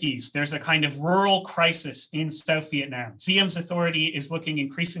 1950s, there's a kind of rural crisis in South Vietnam. Diem's authority is looking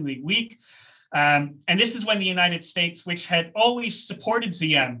increasingly weak. And this is when the United States, which had always supported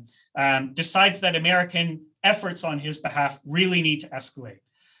Diem, decides that American efforts on his behalf really need to escalate.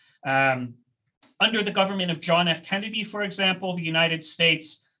 Under the government of John F. Kennedy, for example, the United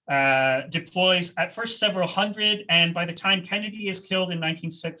States deploys at first several hundred, and by the time Kennedy is killed in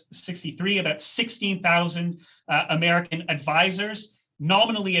 1963, about 16,000 American advisors,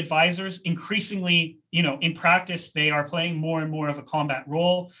 nominally advisors. Increasingly, in practice, they are playing more and more of a combat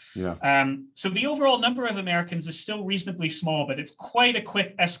role. So the overall number of Americans is still reasonably small, but it's quite a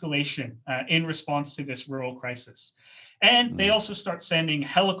quick escalation in response to this rural crisis. And they also start sending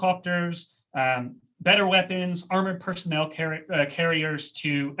helicopters, better weapons, armored personnel carriers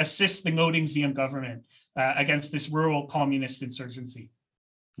to assist the Ngo Dinh Diem government against this rural communist insurgency.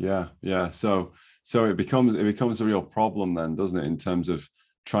 Yeah. So it becomes a real problem then, doesn't it, in terms of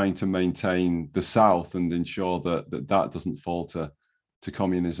trying to maintain the South and ensure that doesn't fall to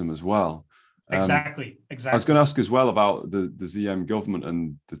communism as well. Exactly. I was going to ask as well about the Diem government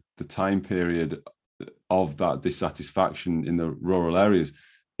and the time period. of that dissatisfaction in the rural areas.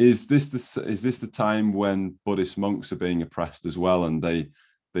 Is this the time when Buddhist monks are being oppressed as well, and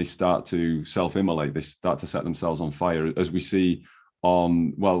they start to self-immolate, they start to set themselves on fire, as we see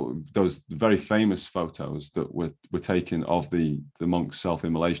on, well, those very famous photos that were taken of the monks'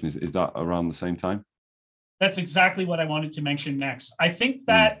 self-immolation? Is that around the same time? That's exactly what I wanted to mention next. I think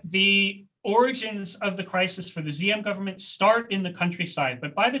that the origins of the crisis for the Diem government start in the countryside,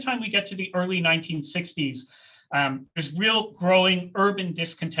 but by the time we get to the early 1960s, there's real growing urban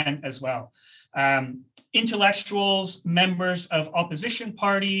discontent as well. Intellectuals, members of opposition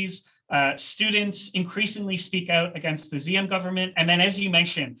parties, students increasingly speak out against the Diem government. And then, as you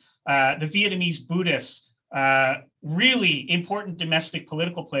mentioned, the Vietnamese Buddhists, really important domestic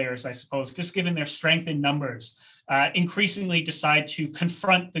political players, I suppose, just given their strength in numbers, increasingly decide to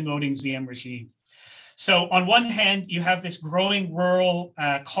confront the Ngo Dinh Diem regime. So on one hand, you have this growing rural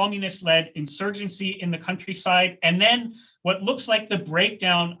communist-led insurgency in the countryside, and then what looks like the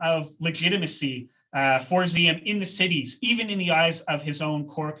breakdown of legitimacy for Diem in the cities, even in the eyes of his own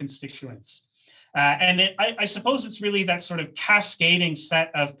core constituents. I suppose it's really that sort of cascading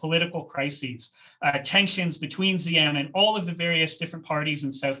set of political crises, tensions between Diem and all of the various different parties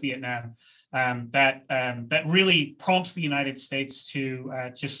in South Vietnam that really prompts the United States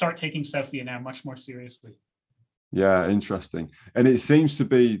to start taking South Vietnam much more seriously. Yeah, interesting. And it seems to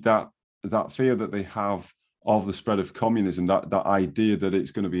be that fear that they have of the spread of communism, that idea that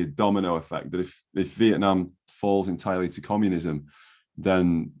it's going to be a domino effect, that if Vietnam falls entirely to communism,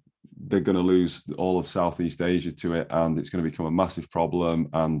 then they're going to lose all of Southeast Asia to it, and it's going to become a massive problem.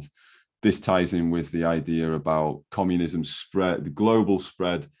 And this ties in with the idea about communism spread, the global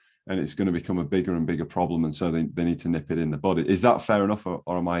spread, and it's going to become a bigger and bigger problem. And so they need to nip it in the bud. Is that fair enough, or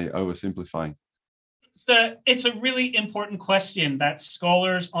am I oversimplifying? It's a really important question that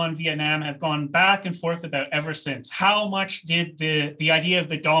scholars on Vietnam have gone back and forth about ever since. How much did the idea of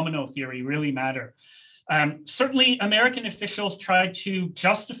the domino theory really matter? Certainly, American officials tried to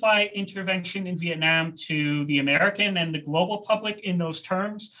justify intervention in Vietnam to the American and the global public in those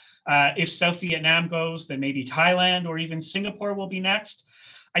terms. If South Vietnam goes, then maybe Thailand or even Singapore will be next.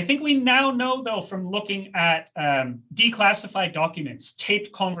 I think we now know, though, from looking at declassified documents,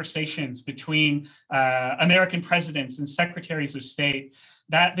 taped conversations between American presidents and secretaries of state,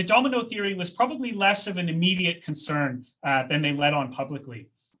 that the domino theory was probably less of an immediate concern than they let on publicly.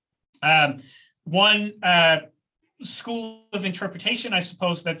 One school of interpretation, I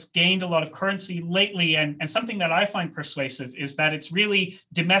suppose, that's gained a lot of currency lately, and something that I find persuasive, is that it's really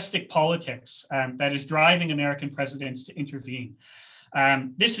domestic politics that is driving American presidents to intervene.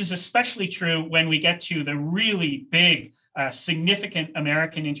 This is especially true when we get to the really big, significant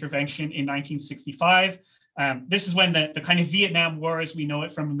American intervention in 1965. This is when the kind of Vietnam War as we know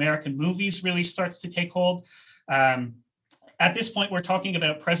it from American movies really starts to take hold. At this point, we're talking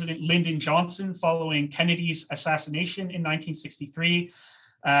about President Lyndon Johnson following Kennedy's assassination in 1963.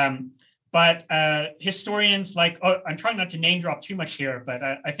 But historians like, I'm trying not to name drop too much here, but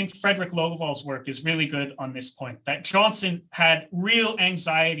I think Frederick Logevall's work is really good on this point, that Johnson had real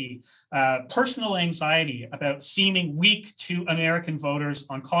anxiety, personal anxiety about seeming weak to American voters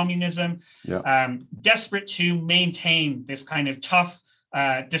on communism, desperate to maintain this kind of tough,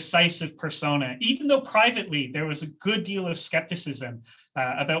 decisive persona, even though privately there was a good deal of skepticism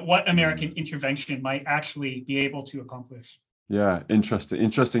about what American intervention might actually be able to accomplish. Yeah,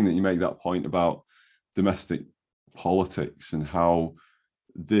 interesting that you make that point about domestic politics and how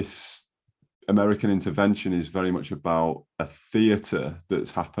this American intervention is very much about a theater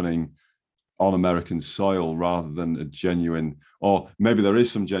that's happening on American soil rather than a genuine, or maybe there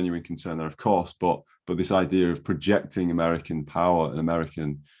is some genuine concern there, of course, but this idea of projecting American power and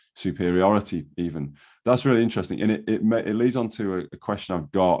American superiority even. That's really interesting. And it leads on to a question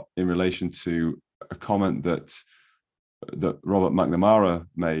I've got in relation to a comment that Robert McNamara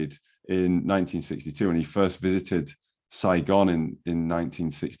made in 1962 when he first visited Saigon in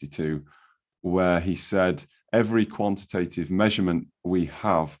 1962, where he said, every quantitative measurement we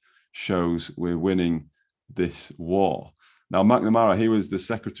have shows we're winning this war. Now, McNamara, he was the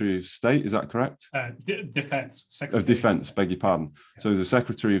Secretary of State, is that correct? Defense. Of Defense, beg your pardon. Yeah. So he was the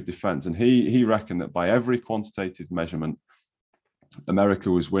Secretary of Defense, and he reckoned that by every quantitative measurement, America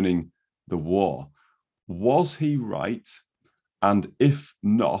was winning the war. Was he right? And if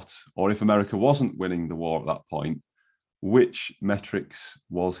not, or if America wasn't winning the war at that point, which metrics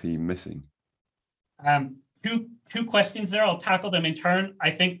was he missing? Two questions there. I'll tackle them in turn. I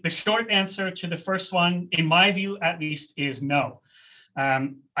think the short answer to the first one, in my view at least, is no.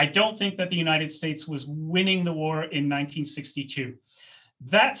 I don't think that the United States was winning the war in 1962.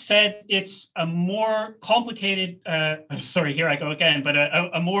 That said, it's a more complicated, sorry, here I go again, but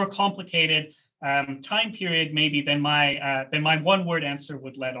a more complicated time period maybe than my one-word answer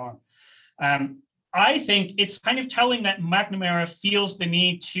would let on. I think it's kind of telling that McNamara feels the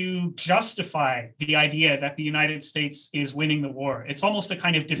need to justify the idea that the United States is winning the war. It's almost a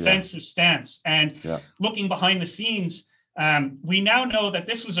kind of defensive stance. And looking behind the scenes, we now know that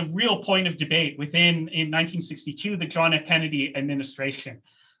this was a real point of debate in 1962, the John F. Kennedy administration.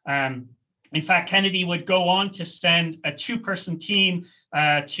 In fact, Kennedy would go on to send a two-person team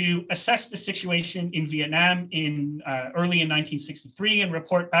to assess the situation in Vietnam early in 1963 and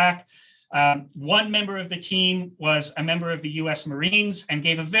report back. One member of the team was a member of the US Marines and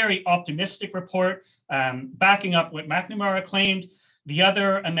gave a very optimistic report, backing up what McNamara claimed. The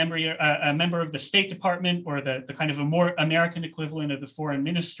other, a member of the State Department, or the kind of a more American equivalent of the Foreign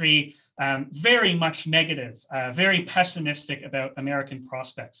Ministry, very much negative, very pessimistic about American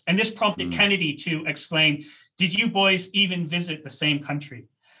prospects. And this prompted Kennedy to exclaim, "Did you boys even visit the same country?"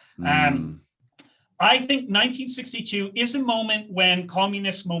 I think 1962 is a moment when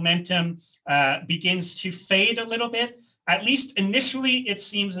communist momentum begins to fade a little bit. At least initially, it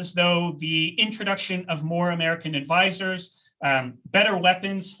seems as though the introduction of more American advisors, better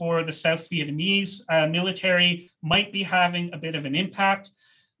weapons for the South Vietnamese military might be having a bit of an impact.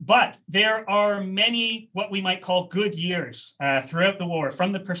 But there are many what we might call good years throughout the war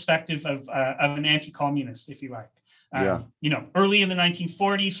from the perspective of an anti-communist, if you like. Early in the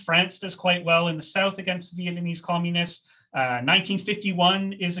 1940s, France does quite well in the South against Vietnamese communists.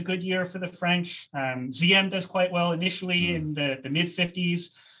 1951 is a good year for the French. Diem does quite well initially in the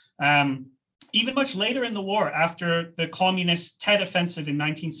mid-50s. Even much later in the war, after the communist Tet Offensive in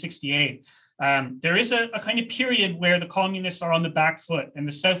 1968, there is a kind of period where the communists are on the back foot and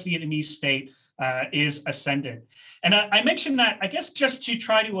the South Vietnamese state is ascended. And I mentioned that, I guess, just to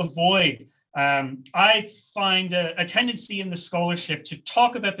try to avoid I find a tendency in the scholarship to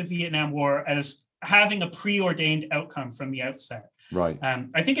talk about the Vietnam War as having a preordained outcome from the outset. Right.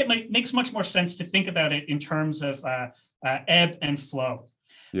 I think it makes much more sense to think about it in terms of ebb and flow.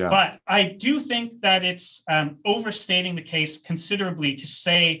 Yeah. But I do think that it's overstating the case considerably to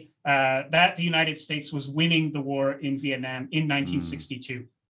say that the United States was winning the war in Vietnam in 1962.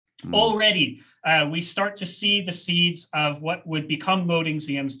 Already, we start to see the seeds of what would become Ngo Dinh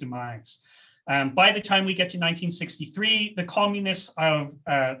Diem's demise. By the time we get to 1963, the communists have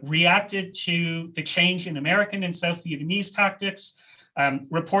reacted to the change in American and South Vietnamese tactics.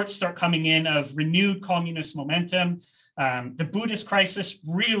 Reports start coming in of renewed communist momentum. The Buddhist crisis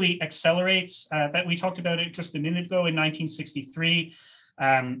really accelerates, that we talked about it just a minute ago in 1963.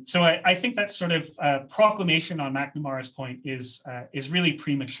 So I think that sort of proclamation on McNamara's point is really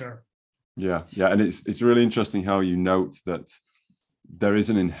premature. Yeah, and it's really interesting how you note that there is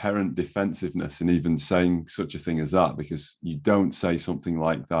an inherent defensiveness in even saying such a thing as that, because you don't say something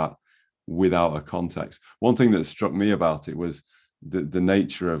like that without a context. One thing that struck me about it was the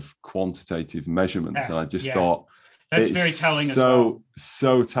nature of quantitative measurements, and I just thought that's very telling.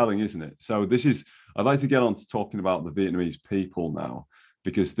 So telling, isn't it? So I'd like to get on to talking about the Vietnamese people now,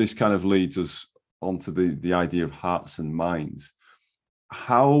 because this kind of leads us onto the idea of hearts and minds.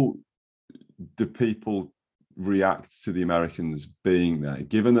 How do people react to the Americans being there,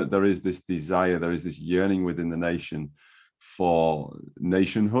 given that there is this desire, there is this yearning within the nation for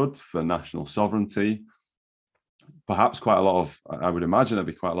nationhood, for national sovereignty? Perhaps quite a lot of, I would imagine there'd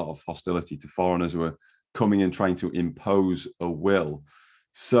be quite a lot of hostility to foreigners who are coming in trying to impose a will.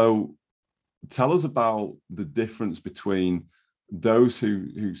 So tell us about the difference between those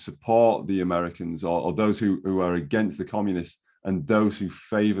who support the Americans, or those who are against the communists, and those who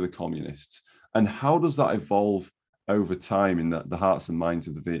favor the communists. And how does that evolve over time in the hearts and minds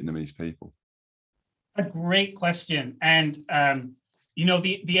of the Vietnamese people? A great question. And,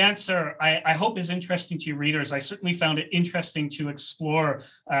 the answer, I hope, is interesting to your readers. I certainly found it interesting to explore,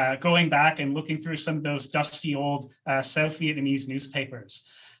 going back and looking through some of those dusty old South Vietnamese newspapers.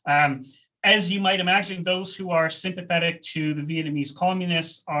 As you might imagine, those who are sympathetic to the Vietnamese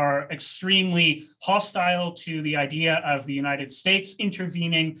communists are extremely hostile to the idea of the United States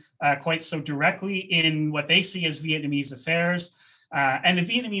intervening quite so directly in what they see as Vietnamese affairs. And the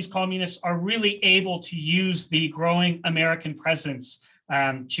Vietnamese communists are really able to use the growing American presence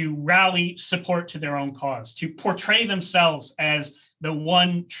to rally support to their own cause, to portray themselves as the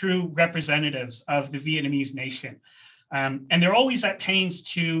one true representatives of the Vietnamese nation. And they're always at pains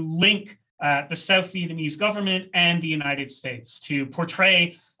to link the South Vietnamese government and the United States, to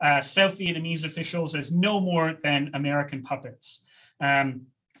portray South Vietnamese officials as no more than American puppets.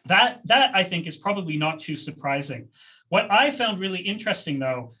 That I think is probably not too surprising. What I found really interesting,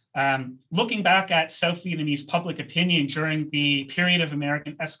 though, looking back at South Vietnamese public opinion during the period of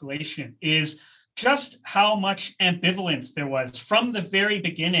American escalation, is just how much ambivalence there was from the very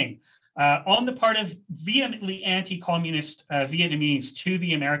beginning on the part of vehemently anti-communist Vietnamese to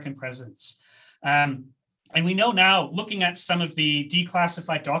the American presence. And we know now, looking at some of the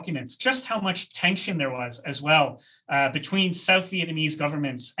declassified documents, just how much tension there was as well between South Vietnamese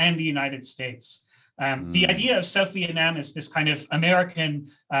governments and the United States. The idea of South Vietnam as this kind of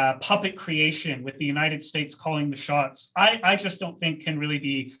American puppet creation with the United States calling the shots, I just don't think can really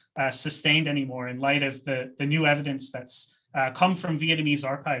be sustained anymore in light of the new evidence that's come from Vietnamese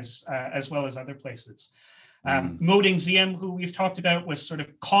archives as well as other places. Ngo Dinh Diem, who we've talked about, was sort of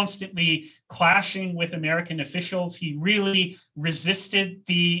constantly clashing with American officials. He really resisted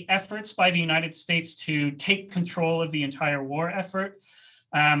the efforts by the United States to take control of the entire war effort.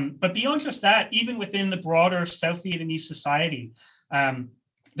 But beyond just that, even within the broader South Vietnamese society,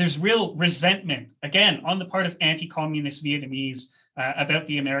 there's real resentment, again, on the part of anti-communist Vietnamese about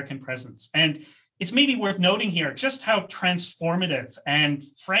the American presence. And it's maybe worth noting here just how transformative and,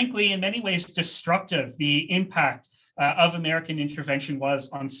 frankly, in many ways destructive the impact of American intervention was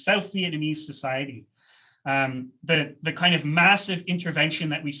on South Vietnamese society. The kind of massive intervention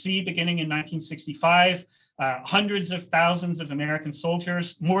that we see beginning in 1965, hundreds of thousands of American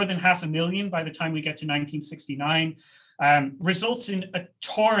soldiers, more than 500,000 by the time we get to 1969, results in a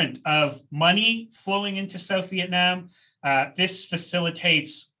torrent of money flowing into South Vietnam. This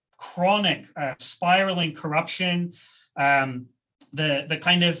facilitates chronic spiraling corruption, the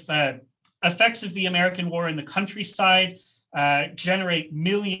kind of effects of the American war in the countryside generate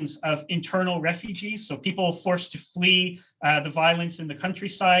millions of internal refugees. So people forced to flee the violence in the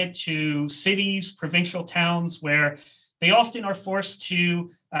countryside to cities, provincial towns, where they often are forced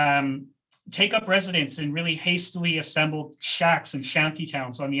to take up residence in really hastily assembled shacks and shanty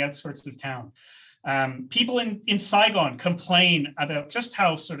towns on the outskirts of town. People in Saigon complain about just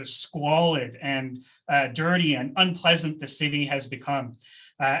how sort of squalid and dirty and unpleasant the city has become.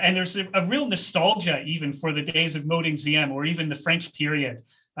 And there's a real nostalgia even for the days of Ngo Dinh Diem, or even the French period,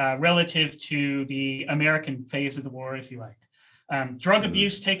 relative to the American phase of the war, if you like. Drug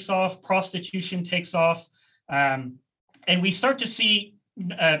abuse takes off, prostitution takes off, and we start to see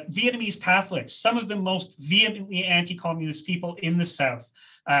Vietnamese Catholics, some of the most vehemently anti-communist people in the South,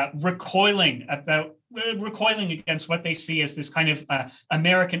 recoiling against what they see as this kind of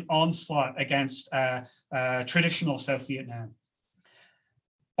American onslaught against traditional South Vietnam.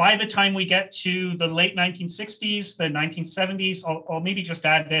 By the time we get to the late 1960s, the 1970s, I'll maybe just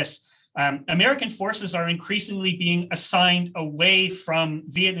add this. American forces are increasingly being assigned away from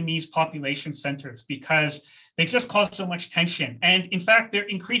Vietnamese population centers because they just cause so much tension. And in fact, they're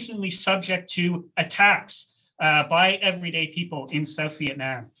increasingly subject to attacks by everyday people in South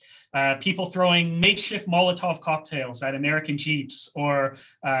Vietnam. People throwing makeshift Molotov cocktails at American Jeeps, or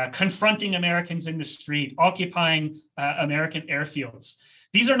confronting Americans in the street, occupying American airfields.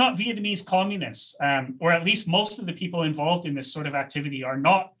 These are not Vietnamese communists, or at least most of the people involved in this sort of activity are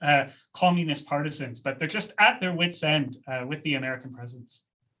not communist partisans, but they're just at their wits' end with the American presence.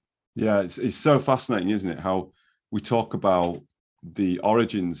 Yeah, it's so fascinating, isn't it? How we talk about the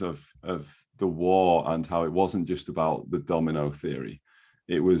origins of the war and how it wasn't just about the domino theory.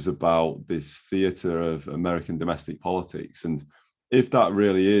 It was about this theater of American domestic politics. And if that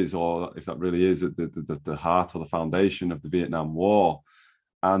really is, or if that really is at the heart or the foundation of the Vietnam War,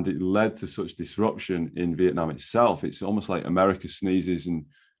 and it led to such disruption in Vietnam itself, it's almost like America sneezes and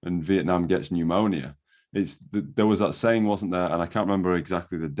Vietnam gets pneumonia. There was that saying, wasn't there? And I can't remember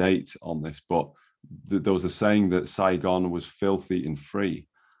exactly the date on this, but there was a saying that Saigon was filthy and free.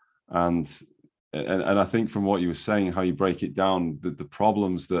 And I think from what you were saying, how you break it down, the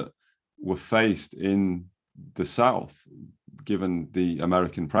problems that were faced in the South, given the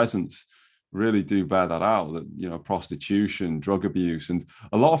American presence, really do bear that out. That, you know, prostitution, drug abuse, and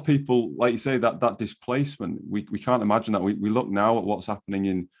a lot of people, like you say, that displacement. We can't imagine that. We look now at what's happening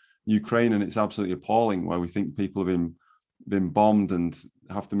in Ukraine, and it's absolutely appalling, where we think people have been bombed and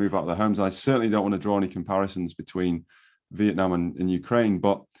have to move out of their homes. And I certainly don't want to draw any comparisons between Vietnam and Ukraine,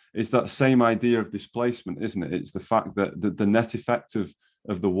 but it's that same idea of displacement, isn't it? It's the fact that the net effect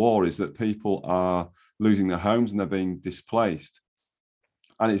of the war is that people are losing their homes and they're being displaced.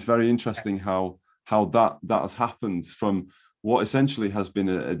 And it's very interesting how that has happened from what essentially has been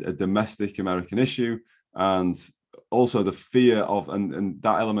a domestic American issue, and also the fear of and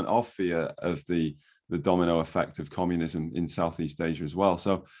that element of fear of the domino effect of communism in Southeast Asia as well.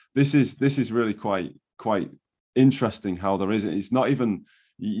 So this is really quite interesting how there is. It's not even,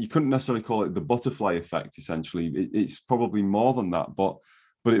 you couldn't necessarily call it the butterfly effect. Essentially, it's probably more than that, but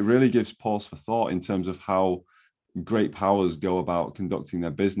it really gives pause for thought in terms of how great powers go about conducting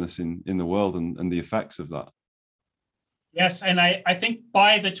their business in the world, and the effects of that. Yes, and I think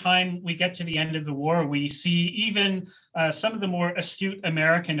by the time we get to the end of the war, we see even some of the more astute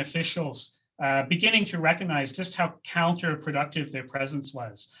American officials beginning to recognize just how counterproductive their presence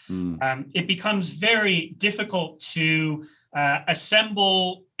was. It becomes very difficult to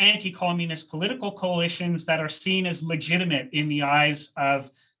assemble anti-communist political coalitions that are seen as legitimate in the eyes of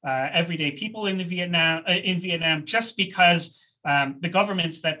everyday people in Vietnam, just because the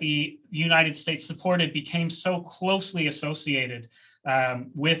governments that the United States supported became so closely associated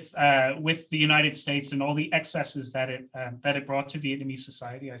with the United States and all the excesses that it brought to Vietnamese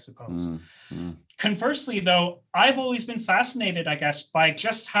society, I suppose. Conversely, though, I've always been fascinated, I guess, by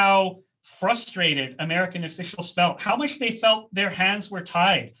just how frustrated American officials felt, how much they felt their hands were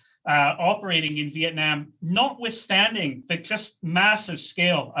tied operating in Vietnam, notwithstanding the just massive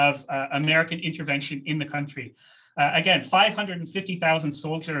scale of American intervention in the country. Again, 550,000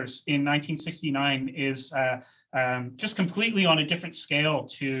 soldiers in 1969 is just completely on a different scale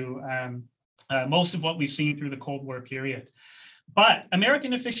to most of what we've seen through the Cold War period. But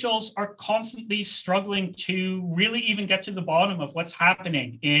American officials are constantly struggling to really even get to the bottom of what's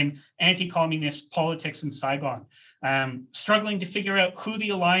happening in anti-communist politics in Saigon, struggling to figure out who the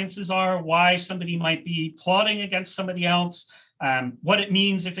alliances are, why somebody might be plotting against somebody else, what it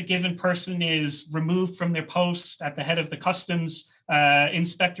means if a given person is removed from their post at the head of the customs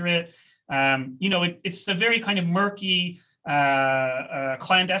inspectorate. It's a very kind of murky,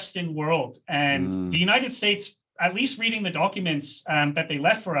 clandestine world. And the United States, at least reading the documents that they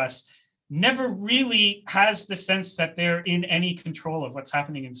left for us, never really has the sense that they're in any control of what's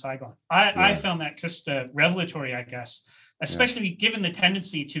happening in Saigon. I found that just revelatory, I guess, especially given the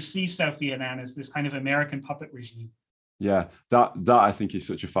tendency to see South Vietnam as this kind of American puppet regime. Yeah, that I think is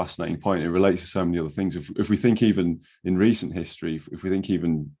such a fascinating point. It relates to so many other things. If we think even in recent history, if we think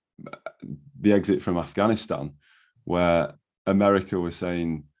even the exit from Afghanistan, where America was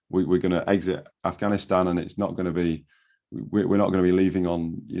saying we're going to exit Afghanistan, and it's not going to be, we're not going to be leaving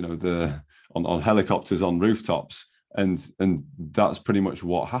on on helicopters on rooftops, and that's pretty much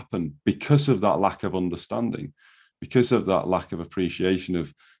what happened because of that lack of understanding, because of that lack of appreciation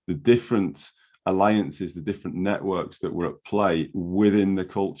of the different alliances, the different networks that were at play within the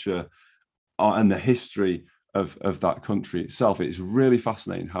culture and the history of that country itself. It's really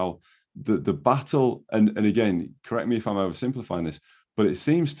fascinating how the battle, and again, correct me if I'm oversimplifying this, but it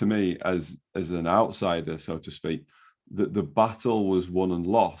seems to me as an outsider, so to speak, that the battle was won and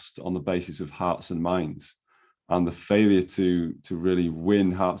lost on the basis of hearts and minds, and the failure to really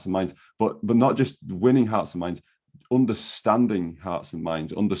win hearts and minds, but not just winning hearts and minds, understanding hearts and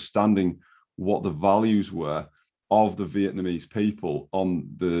minds, understanding what the values were of the Vietnamese people on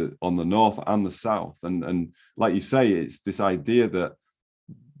the north and the south, and like you say, it's this idea that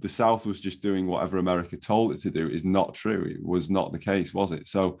the South was just doing whatever America told it to do is not true. It was not the case, was it?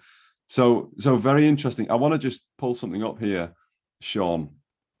 So very interesting. I want to just pull something up here, Sean,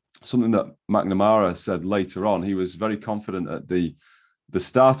 something that McNamara said later on. He was very confident at the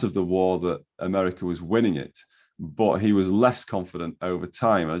start of the war that America was winning it, but he was less confident over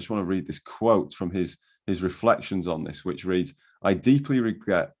time. I just want to read this quote from his reflections on this, which reads, "I deeply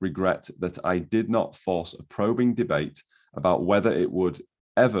regret that I did not force a probing debate about whether it would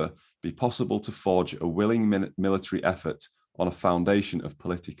ever be possible to forge a willing military effort on a foundation of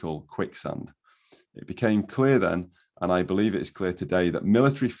political quicksand. It became clear then, and I believe it is clear today, that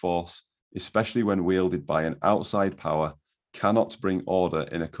military force, especially when wielded by an outside power, cannot bring order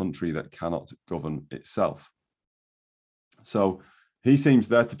in a country that cannot govern itself." So he seems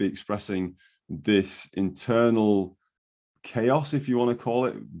there to be expressing this internal chaos, if you want to call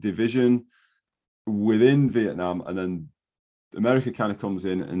it, division within Vietnam, and then America kind of comes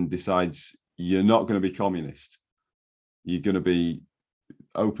in and decides you're not going to be communist. You're going to be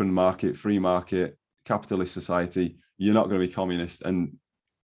open market, free market, capitalist society. You're not going to be communist. And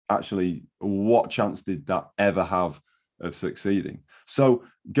actually, what chance did that ever have of succeeding? So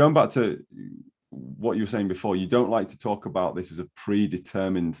going back to what you were saying before, you don't like to talk about this as a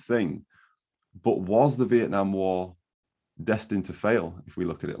predetermined thing, but was the Vietnam War destined to fail if we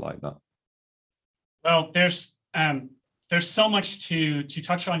look at it like that? Well, there's so much to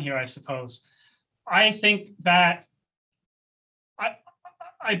touch on here, I suppose. I think that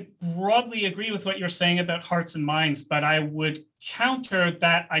I broadly agree with what you're saying about hearts and minds, but I would counter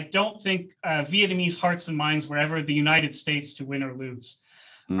that I don't think Vietnamese hearts and minds were ever the United States to win or lose.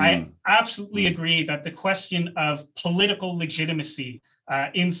 I absolutely agree that the question of political legitimacy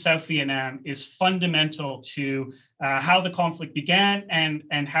in South Vietnam is fundamental to how the conflict began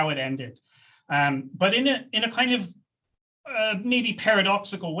and how it ended. But in a kind of maybe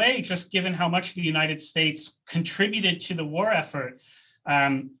paradoxical way, just given how much the United States contributed to the war effort,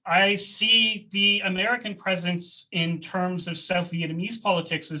 I see the American presence in terms of South Vietnamese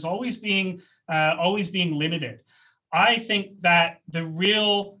politics as always being limited. I think that the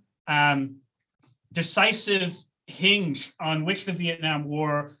real decisive hinge on which the Vietnam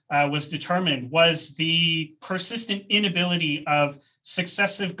War was determined was the persistent inability of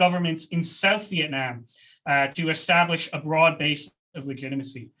successive governments in South Vietnam to establish a broad base of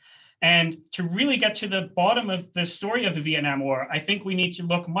legitimacy. And to really get to the bottom of the story of the Vietnam War, I think we need to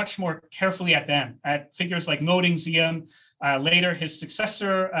look much more carefully at them, at figures like Ngo Dinh Diem, later his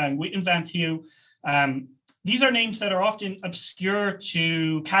successor, Nguyen Van Thieu. These are names that are often obscure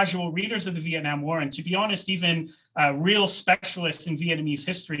to casual readers of the Vietnam War. And to be honest, even real specialists in Vietnamese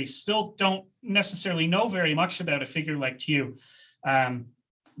history still don't necessarily know very much about a figure like Thieu.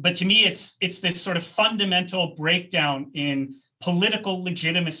 But to me, it's this sort of fundamental breakdown in political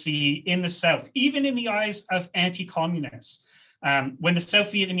legitimacy in the South, even in the eyes of anti-communists. When the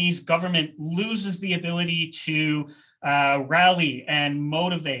South Vietnamese government loses the ability to rally and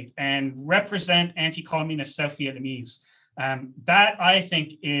motivate and represent anti-communist South Vietnamese, that I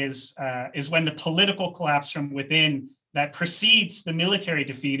think is when the political collapse from within that precedes the military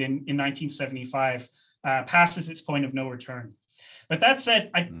defeat in 1975 passes its point of no return. But that said,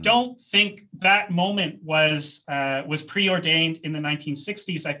 I don't think that moment was preordained in the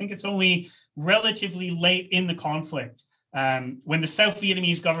 1960s. I think it's only relatively late in the conflict when the South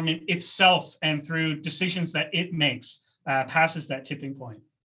Vietnamese government itself, and through decisions that it makes, passes that tipping point.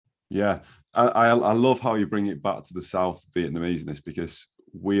 Yeah, I love how you bring it back to the South Vietnamese in this, because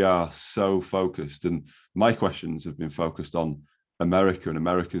we are so focused, and my questions have been focused on America and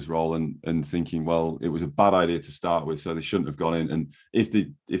America's role, and thinking, well, it was a bad idea to start with, so they shouldn't have gone in. And if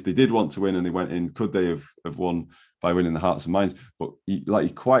they did want to win and they went in, could they have won by winning the hearts and minds? But like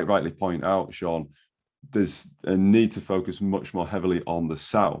you quite rightly point out, Sean, there's a need to focus much more heavily on the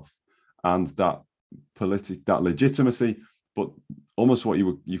South and that legitimacy, but almost what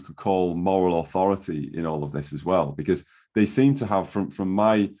you could call moral authority in all of this as well, because they seem to have, from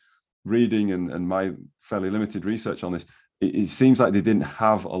my reading and my fairly limited research on this, it seems like they didn't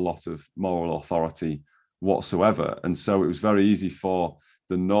have a lot of moral authority whatsoever. And so it was very easy for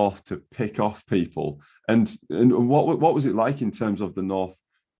the North to pick off people. And what was it like in terms of the North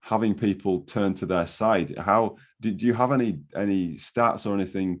having people turn to their side? How do you have any stats or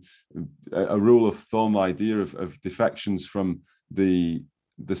anything, a rule of thumb idea of defections from the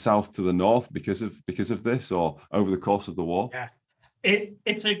South to the North because of this, or over the course of the war? Yeah,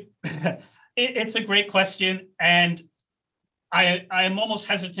 it's a great question, and I am almost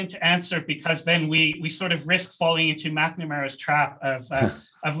hesitant to answer, because then we sort of risk falling into McNamara's trap of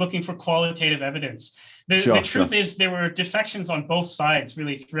looking for qualitative evidence. The truth is there were defections on both sides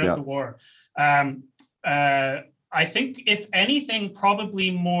really throughout the war. I think, if anything,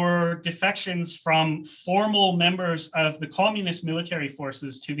 probably more defections from formal members of the communist military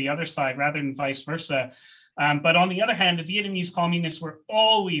forces to the other side rather than vice versa. But on the other hand, the Vietnamese communists were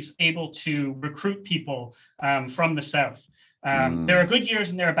always able to recruit people from the South. There are good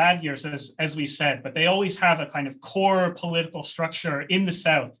years and there are bad years, as we said, but they always have a kind of core political structure in the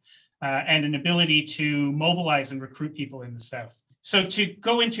South and an ability to mobilize and recruit people in the South. So to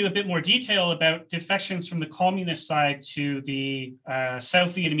go into a bit more detail about defections from the communist side to the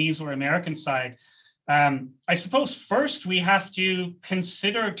South Vietnamese or American side, I suppose first we have to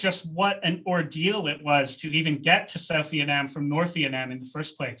consider just what an ordeal it was to even get to South Vietnam from North Vietnam in the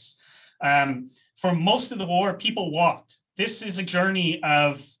first place. For most of the war, people walked. This is a journey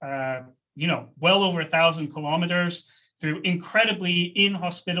of, well over 1,000 kilometers through incredibly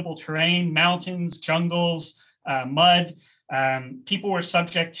inhospitable terrain, mountains, jungles, mud. People were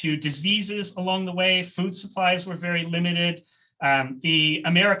subject to diseases along the way. Food supplies were very limited. The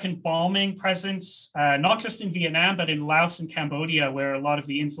American bombing presence, not just in Vietnam, but in Laos and Cambodia, where a lot of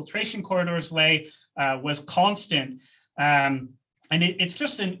the infiltration corridors lay, was constant. And it's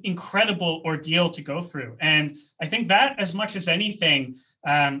just an incredible ordeal to go through. And I think that, as much as anything,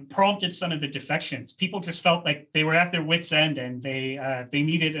 prompted some of the defections. People just felt like they were at their wits' end and they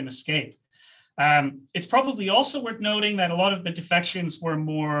needed an escape. It's probably also worth noting that a lot of the defections were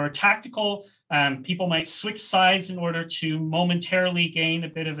more tactical. People might switch sides in order to momentarily gain a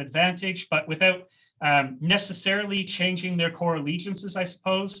bit of advantage, but without necessarily changing their core allegiances, I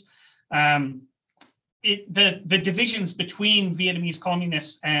suppose. The divisions between Vietnamese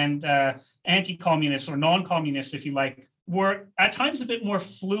communists and anti-communists, or non-communists, if you like, were at times a bit more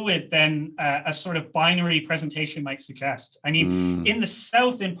fluid than a sort of binary presentation might suggest. I mean, in the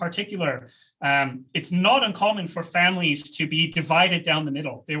South in particular, it's not uncommon for families to be divided down the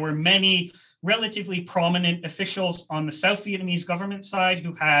middle. There were many relatively prominent officials on the South Vietnamese government side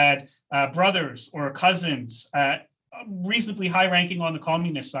who had brothers or cousins, reasonably high ranking on the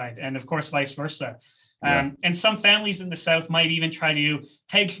communist side, and of course, vice versa. And some families in the South might even try to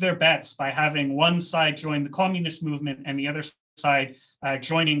hedge their bets by having one side join the communist movement and the other side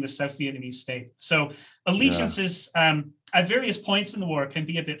joining the South Vietnamese state. So allegiances at various points in the war can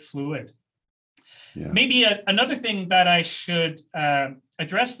be a bit fluid. Maybe another thing that I should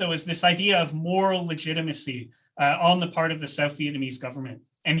address, though, is this idea of moral legitimacy on the part of the South Vietnamese government.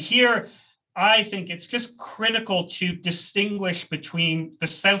 And here, I think it's just critical to distinguish between the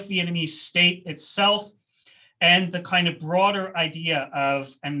South Vietnamese state itself and the kind of broader idea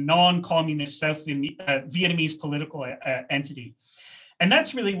of a non-communist South Vietnamese political entity. And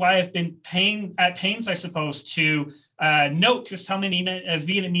that's really why I've been at pains, I suppose, to note just how many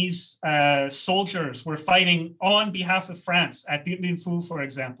Vietnamese soldiers were fighting on behalf of France at Điện Biên Phủ, for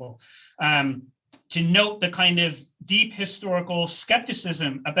example. To note the kind of deep historical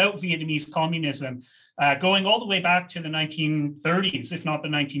skepticism about Vietnamese communism going all the way back to the 1930s, if not the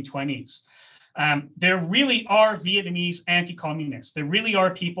 1920s. There really are Vietnamese anti-communists. There really are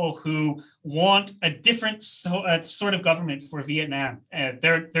people who want a different sort of government for Vietnam.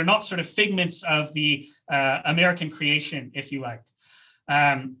 They're not sort of figments of the American creation, if you like.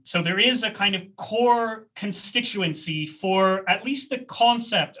 So there is a kind of core constituency for at least the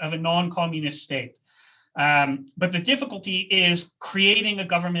concept of a non-communist state. But the difficulty is creating a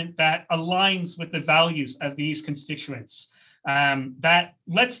government that aligns with the values of these constituents, that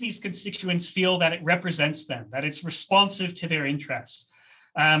lets these constituents feel that it represents them, that it's responsive to their interests.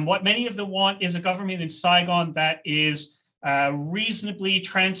 What many of them want is a government in Saigon that is reasonably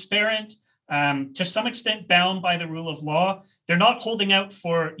transparent, to some extent bound by the rule of law. They're not holding out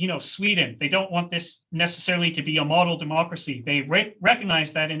for, Sweden. They don't want this necessarily to be a model democracy. They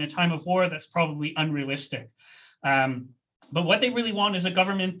recognize that in a time of war, that's probably unrealistic. But what they really want is a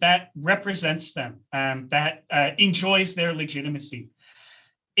government that represents them, that enjoys their legitimacy.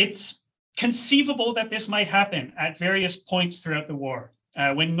 It's conceivable that this might happen at various points throughout the war.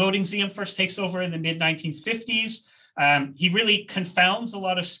 When Ngo Dinh Diem first takes over in the mid-1950s, he really confounds a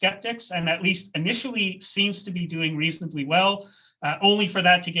lot of skeptics and at least initially seems to be doing reasonably well, only for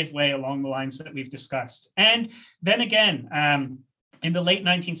that to give way along the lines that we've discussed. And then again, in the late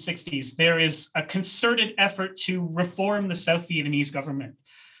 1960s, there is a concerted effort to reform the South Vietnamese government.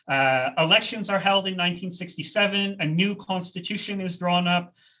 Elections are held in 1967, a new constitution is drawn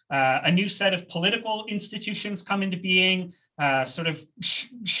up, a new set of political institutions come into being, sort of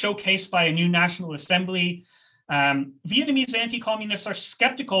showcased by a new National Assembly. Vietnamese anti-communists are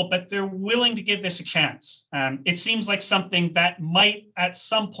skeptical, but they're willing to give this a chance. It seems like something that might at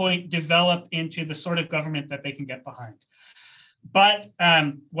some point develop into the sort of government that they can get behind. But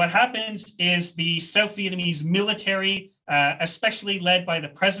what happens is the South Vietnamese military, especially led by the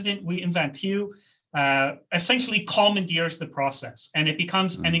president, Nguyen Van Thieu, essentially commandeers the process, and it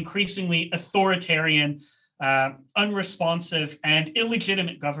becomes an increasingly authoritarian, unresponsive and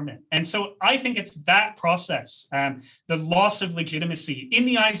illegitimate government. And so I think it's that process, the loss of legitimacy in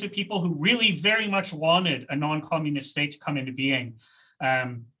the eyes of people who really very much wanted a non-communist state to come into being.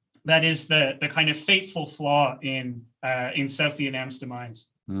 That is the kind of fateful flaw in South Vietnam's demise.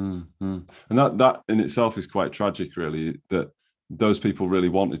 Mm-hmm. And that in itself is quite tragic, really, that those people really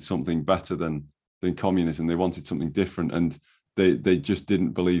wanted something better than communism. They wanted something different, and they just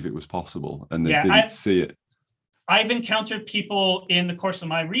didn't believe it was possible, and they didn't see it. I've encountered people in the course of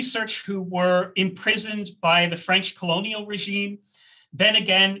my research who were imprisoned by the French colonial regime, then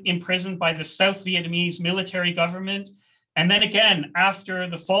again imprisoned by the South Vietnamese military government, and then again, after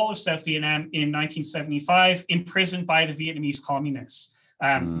the fall of South Vietnam in 1975, imprisoned by the Vietnamese communists.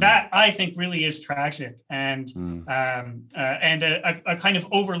 That, I think, really is tragic and a kind of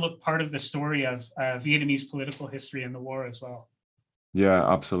overlooked part of the story of Vietnamese political history in the war as well. Yeah,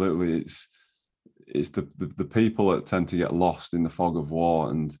 absolutely. It's the people that tend to get lost in the fog of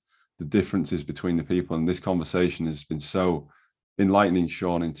war and the differences between the people. And this conversation has been so enlightening,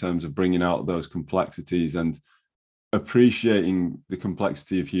 Sean, in terms of bringing out those complexities and appreciating the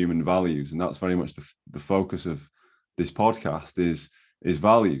complexity of human values. And that's very much the focus of this podcast is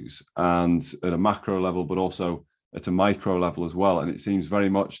values, and at a macro level, but also at a micro level as well. And it seems very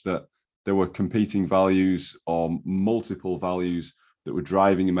much that there were competing values or multiple values that were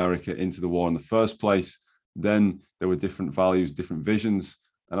driving America into the war in the first place. Then there were different values, different visions,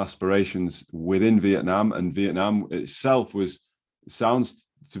 and aspirations within Vietnam, and Vietnam itself sounds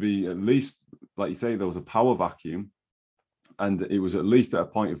to be, at least, like you say, there was a power vacuum, and it was at least at a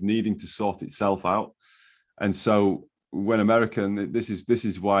point of needing to sort itself out. And so when America, and this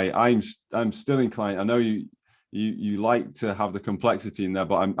is why I'm still inclined, I know you like to have the complexity in there,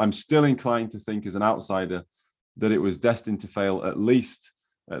 but I'm still inclined to think as an outsider that it was destined to fail, at least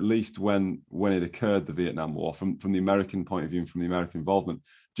when it occurred, the Vietnam War, from the American point of view and from the American involvement,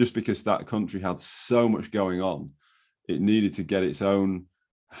 just because that country had so much going on. It needed to get its own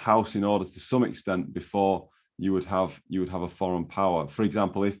house in order to some extent before you would have a foreign power. For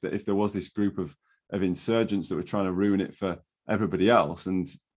example, if there was this group of insurgents that were trying to ruin it for everybody else,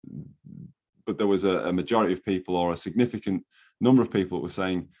 but there was a majority of people, or a significant number of people, that were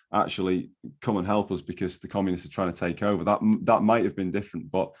saying, actually, come and help us because the communists are trying to take over, that might have been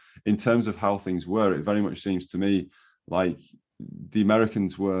different. But in terms of how things were, it very much seems to me like the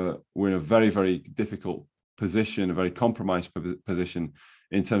Americans were in a very, very difficult position, a very compromised position,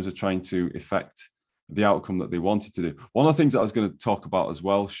 in terms of trying to effect the outcome that they wanted to do. One of the things that I was going to talk about as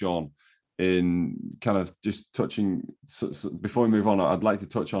well, Sean, in kind of just touching, so before we move on, I'd like to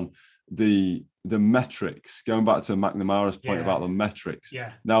touch on the metrics, going back to McNamara's point about the metrics.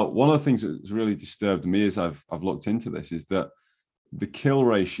 Yeah. Now, one of the things that's really disturbed me as I've looked into this is that the kill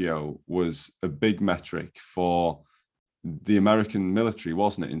ratio was a big metric for the American military,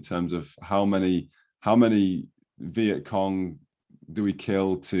 wasn't it? In terms of how many Viet Cong do we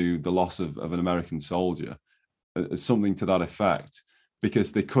kill to the loss of an American soldier, something to that effect,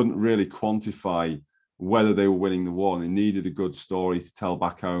 because they couldn't really quantify whether they were winning the war, and they needed a good story to tell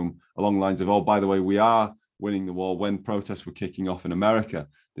back home along the lines of, oh, by the way, we are winning the war. When protests were kicking off in America,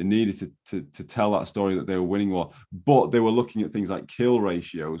 they needed to tell that story that they were winning the war. But they were looking at things like kill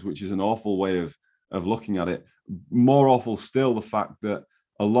ratios, which is an awful way of looking at it. More awful still, the fact that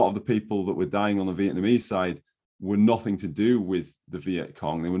a lot of the people that were dying on the Vietnamese side were nothing to do with the Viet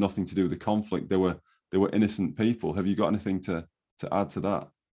Cong. They were nothing to do with the conflict. They were innocent people. Have you got anything to add to that?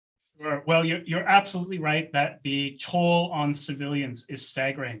 Well, you're absolutely right that the toll on civilians is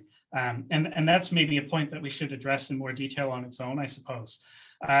staggering. And that's maybe a point that we should address in more detail on its own, I suppose.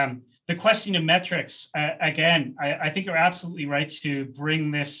 The question of metrics, again, I think you're absolutely right to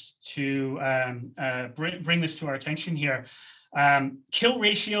bring this to our attention here. Kill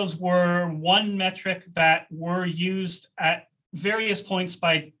ratios were one metric that were used at various points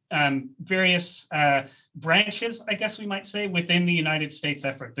by various branches, I guess we might say, within the United States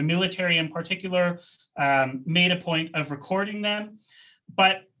effort. The military in particular made a point of recording them.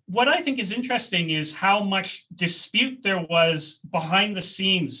 But what I think is interesting is how much dispute there was behind the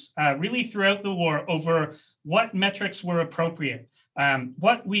scenes, really throughout the war, over what metrics were appropriate,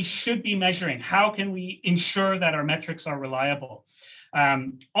 what we should be measuring, how can we ensure that our metrics are reliable.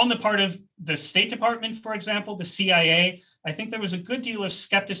 On the part of the State Department, for example, the CIA, I think there was a good deal of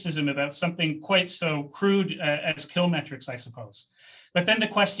skepticism about something quite so crude as kill metrics, I suppose. But then the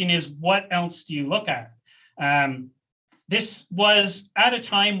question is, what else do you look at? This was at a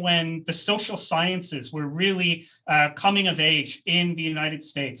time when the social sciences were really coming of age in the United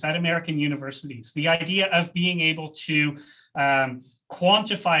States at American universities. The idea of being able to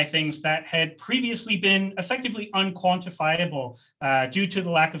quantify things that had previously been effectively unquantifiable due to the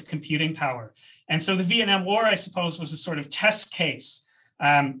lack of computing power. And so the Vietnam War, I suppose, was a sort of test case.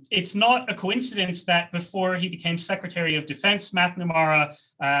 It's not a coincidence that before he became Secretary of Defense, McNamara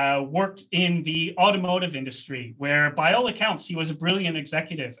worked in the automotive industry, where by all accounts, he was a brilliant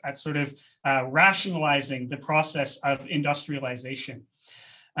executive at sort of rationalizing the process of industrialization.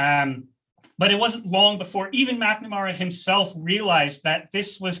 But it wasn't long before even McNamara himself realized that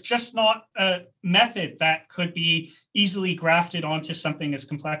this was just not a method that could be easily grafted onto something as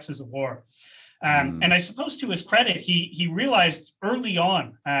complex as a war. And I suppose to his credit, he realized early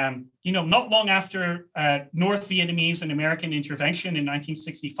on, not long after North Vietnamese and American intervention in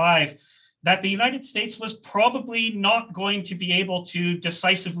 1965, that the United States was probably not going to be able to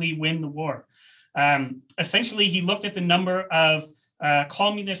decisively win the war. Essentially, he looked at the number of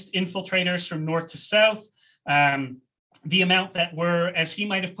communist infiltrators from north to south, the amount that were, as he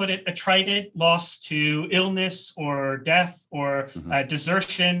might have put it, attrited, lost to illness or death or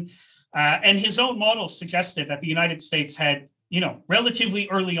desertion. And his own models suggested that the United States had, relatively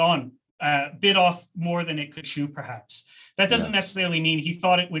early on, bit off more than it could chew, perhaps. That doesn't necessarily mean he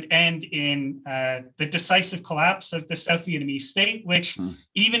thought it would end in the decisive collapse of the South Vietnamese state, which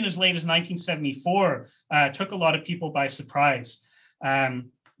even as late as 1974 took a lot of people by surprise.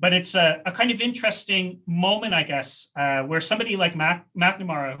 But it's a kind of interesting moment, I guess, where somebody like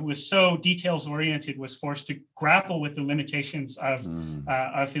McNamara, who was so details oriented, was forced to grapple with the limitations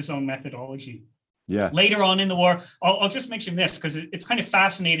of his own methodology. Yeah. Later on in the war, I'll just mention this because it's kind of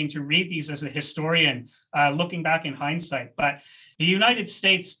fascinating to read these as a historian, looking back in hindsight. But the United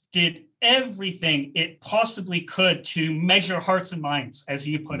States did everything it possibly could to measure hearts and minds, as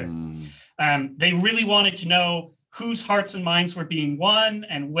you put it. They really wanted to know whose hearts and minds were being won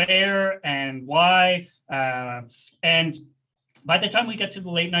and where and why. And by the time we get to the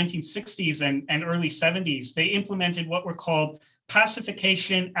late 1960s and early 70s, they implemented what were called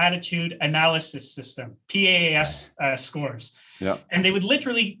Pacification Attitude Analysis System, PAAS scores. Yeah. And they would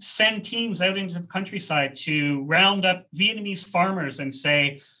literally send teams out into the countryside to round up Vietnamese farmers and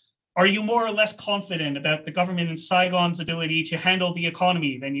say, are you more or less confident about the government in Saigon's ability to handle the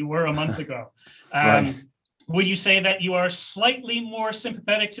economy than you were a month ago? Right. Would you say that you are slightly more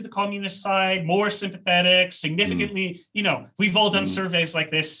sympathetic to the communist side, more sympathetic, significantly, we've all done surveys like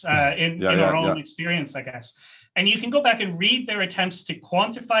this in our own experience, I guess. And you can go back and read their attempts to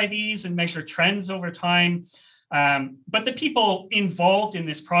quantify these and measure trends over time. But the people involved in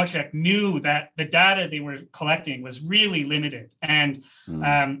this project knew that the data they were collecting was really limited. And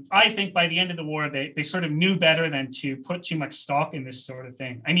I think by the end of the war, they sort of knew better than to put too much stock in this sort of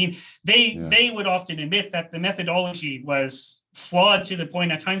thing. I mean, they would often admit that the methodology was flawed to the point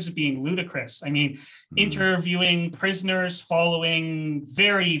at times of being ludicrous. I mean, interviewing prisoners following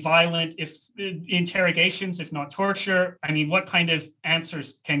very violent interrogations, if not torture. I mean, what kind of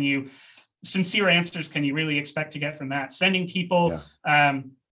sincere answers can you really expect to get from that? Sending people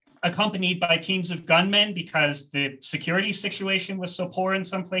accompanied by teams of gunmen because the security situation was so poor in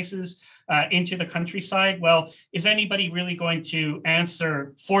some places into the countryside. Well, is anybody really going to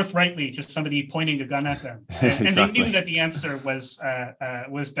answer forthrightly to somebody pointing a gun at them? And they knew that the answer was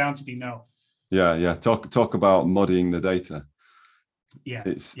bound to be no. Yeah. Talk about muddying the data. Yeah,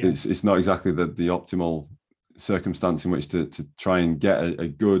 it's not exactly the optimal circumstance in which to try and get a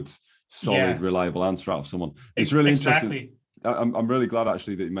good, solid, reliable answer out of someone. It's really interesting. I'm really glad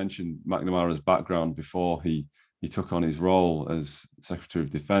actually that you mentioned McNamara's background before he took on his role as Secretary of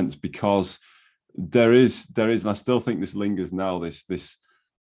Defense, because there is, and I still think this lingers now, this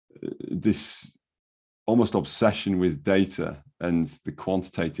almost obsession with data and the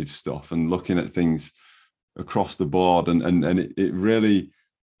quantitative stuff and looking at things across the board, and it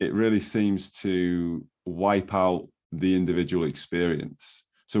really seems to wipe out the individual experience.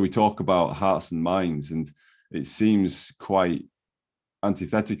 So we talk about hearts and minds, and it seems quite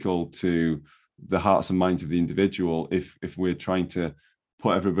antithetical to the hearts and minds of the individual if we're trying to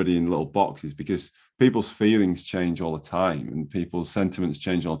put everybody in little boxes, because people's feelings change all the time and people's sentiments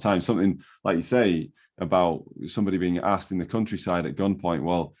change all the time. Something like you say about somebody being asked in the countryside at gunpoint,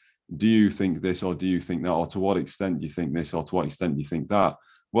 well, do you think this or do you think that, or to what extent do you think this or to what extent do you think that?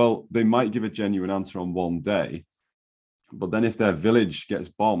 Well, they might give a genuine answer on one day, but then if their village gets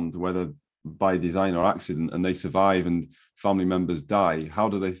bombed, whether by design or accident, and they survive and family members die, how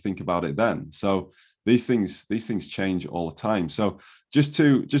do they think about it then? So these things change all the time. So just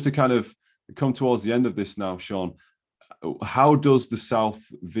to kind of come towards the end of this now, Sean, how does the South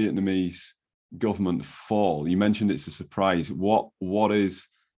Vietnamese government fall? You mentioned it's a surprise. What is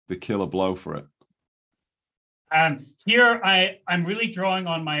the killer blow for it? Here, I'm really drawing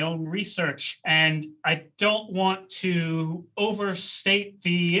on my own research, and I don't want to overstate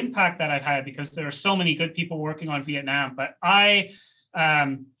the impact that I've had because there are so many good people working on Vietnam. But I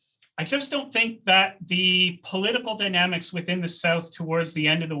just don't think that the political dynamics within the South towards the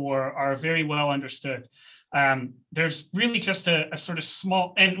end of the war are very well understood. There's really just a sort of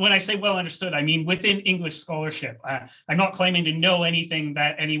small, and when I say well understood, I mean within English scholarship. I'm not claiming to know anything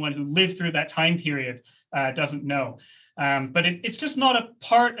that anyone who lived through that time period doesn't know. But it's just not a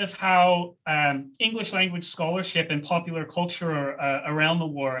part of how English language scholarship and popular culture around the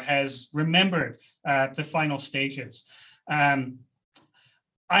war has remembered the final stages.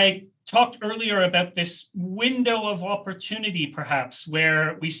 I talked earlier about this window of opportunity, perhaps,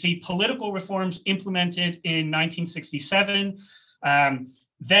 where we see political reforms implemented in 1967. Then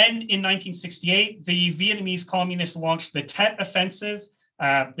in 1968, the Vietnamese communists launched the Tet Offensive,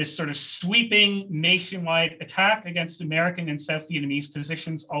 this sort of sweeping nationwide attack against American and South Vietnamese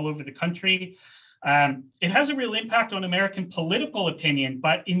positions all over the country. It has a real impact on American political opinion,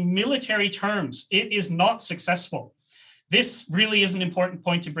 but in military terms, it is not successful. This really is an important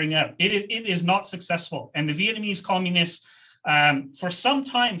point to bring out. It is not successful. And the Vietnamese communists, for some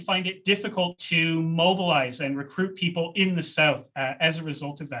time, find it difficult to mobilize and recruit people in the South as a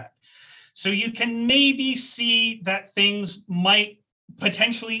result of that. So you can maybe see that things might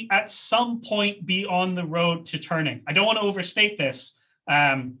potentially at some point be on the road to turning. I don't want to overstate this,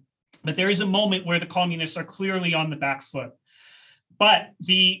 but there is a moment where the communists are clearly on the back foot. But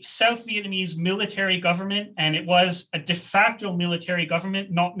the South Vietnamese military government, and it was a de facto military government,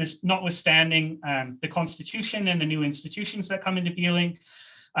 notwithstanding the constitution and the new institutions that come into being,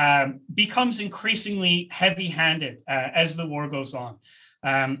 becomes increasingly heavy-handed as the war goes on.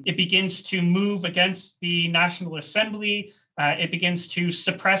 It begins to move against the National Assembly. It begins to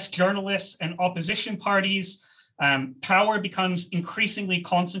suppress journalists and opposition parties. Power becomes increasingly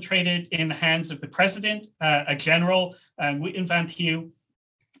concentrated in the hands of the president, a general, Nguyen Van Thieu.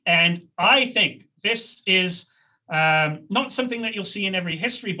 And I think this is not something that you'll see in every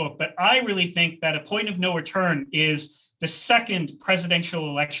history book, but I really think that a point of no return is the second presidential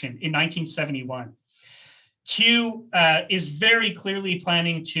election in 1971. Thieu is very clearly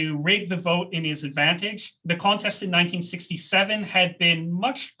planning to rig the vote in his advantage. The contest in 1967 had been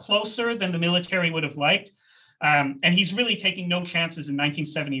much closer than the military would have liked. And he's really taking no chances in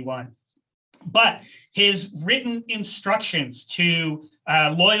 1971. But his written instructions to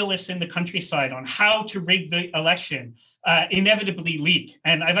loyalists in the countryside on how to rig the election inevitably leak.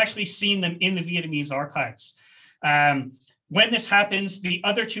 And I've actually seen them in the Vietnamese archives. When this happens, the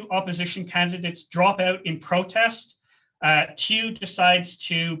other two opposition candidates drop out in protest. Thieu decides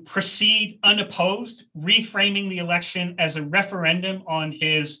to proceed unopposed, reframing the election as a referendum on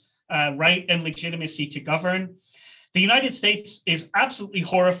his right and legitimacy to govern. The United States is absolutely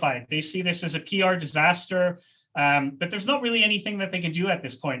horrified. They see this as a PR disaster, but there's not really anything that they can do at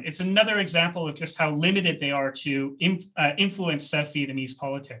this point. It's another example of just how limited they are to influence South Vietnamese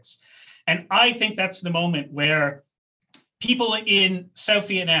politics. And I think that's the moment where people in South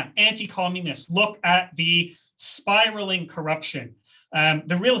Vietnam, anti-communists, look at the spiraling corruption,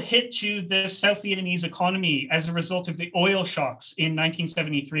 the real hit to the South Vietnamese economy as a result of the oil shocks in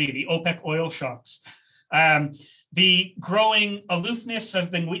 1973, the OPEC oil shocks, the growing aloofness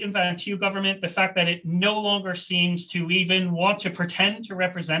of the Nguyen Van Thieu government, the fact that it no longer seems to even want to pretend to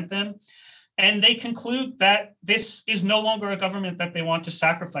represent them. And they conclude that this is no longer a government that they want to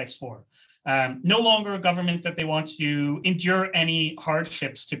sacrifice for. No longer a government that they want to endure any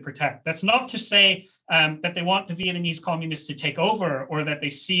hardships to protect. That's not to say that they want the Vietnamese communists to take over or that they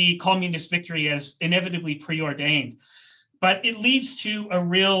see communist victory as inevitably preordained, but it leads to a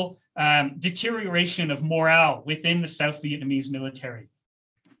real deterioration of morale within the South Vietnamese military.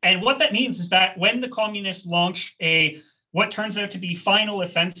 And what that means is that when the communists launch what turns out to be final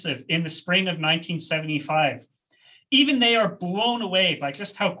offensive in the spring of 1975, even they are blown away by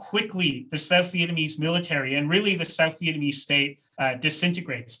just how quickly the South Vietnamese military and really the South Vietnamese state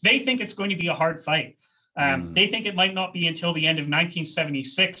disintegrates. They think it's going to be a hard fight. They think it might not be until the end of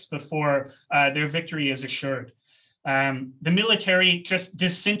 1976 before their victory is assured. The military just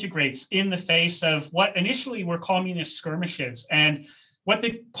disintegrates in the face of what initially were communist skirmishes. And what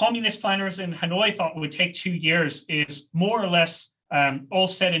the communist planners in Hanoi thought would take 2 years is more or less all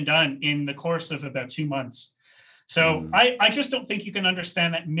said and done in the course of about 2 months. So I just don't think you can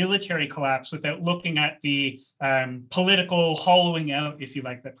understand that military collapse without looking at the political hollowing out, if you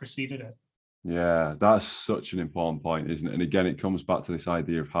like, that preceded it. Yeah, that's such an important point, isn't it? And again, it comes back to this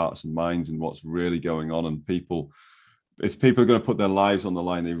idea of hearts and minds and what's really going on. And if people are going to put their lives on the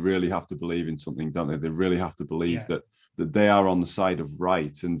line, they really have to believe in something, don't they? They really have to believe that they are on the side of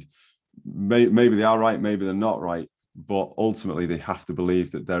right. And maybe they are right, maybe they're not right, but ultimately they have to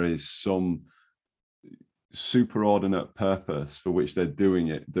believe that there is some superordinate purpose for which they're doing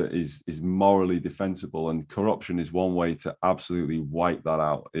it that is morally defensible, and corruption is one way to absolutely wipe that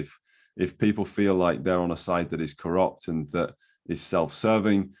out. If people feel like they're on a side that is corrupt and that is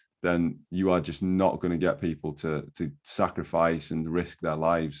self-serving, then you are just not going to get people to sacrifice and risk their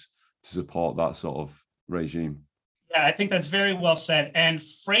lives to support that sort of regime. Yeah, I think that's very well said. And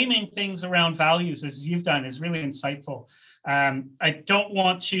framing things around values, as you've done, is really insightful. I don't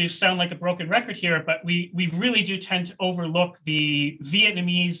want to sound like a broken record here, but we really do tend to overlook the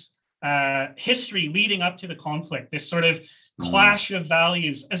Vietnamese history leading up to the conflict, this sort of clash of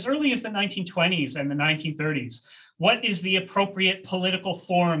values as early as the 1920s and the 1930s. What is the appropriate political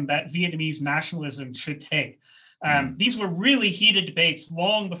form that Vietnamese nationalism should take? These were really heated debates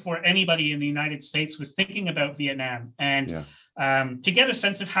long before anybody in the United States was thinking about Vietnam. And to get a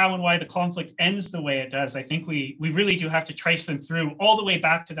sense of how and why the conflict ends the way it does, I think we really do have to trace them through all the way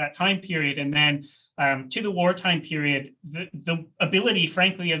back to that time period, and then to the wartime period. The ability,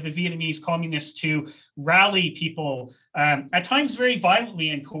 frankly, of the Vietnamese communists to rally people, at times very violently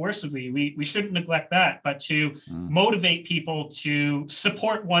and coercively, we shouldn't neglect that, but to motivate people to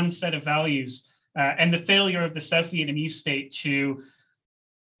support one set of values. And the failure of the South Vietnamese state to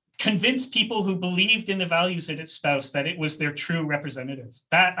convince people who believed in the values it espoused that it was their true representative.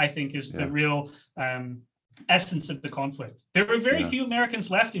 That, I think, is the real essence of the conflict. There were very few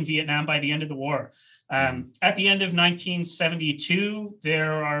Americans left in Vietnam by the end of the war. At the end of 1972,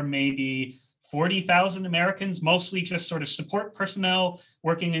 there are maybe 40,000 Americans, mostly just sort of support personnel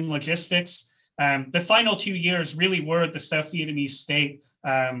working in logistics. The final 2 years really were the South Vietnamese state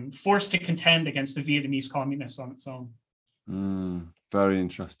forced to contend against the Vietnamese communists on its own. Very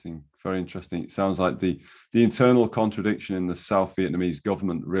interesting. Very interesting. It sounds like the internal contradiction in the South Vietnamese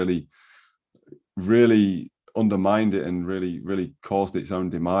government really undermined it and really caused its own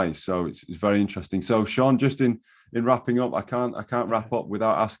demise. So it's very interesting. So Sean, just in wrapping up, I can't wrap up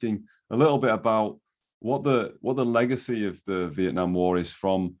without asking a little bit about what the legacy of the Vietnam War is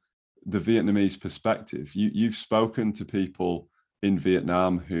from the Vietnamese perspective. You've spoken to people in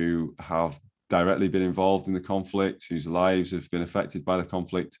Vietnam who have directly been involved in the conflict, whose lives have been affected by the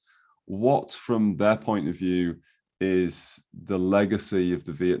conflict. What, from their point of view, is the legacy of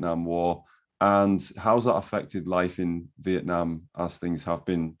the Vietnam War, and how's that affected life in Vietnam as things have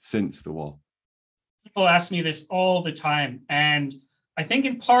been since the war? People ask me this all the time, and I think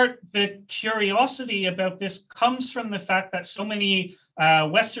in part the curiosity about this comes from the fact that so many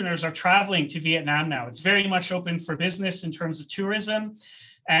Westerners are traveling to Vietnam now. It's very much open for business in terms of tourism,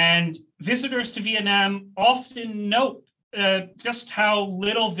 and visitors to Vietnam often note just how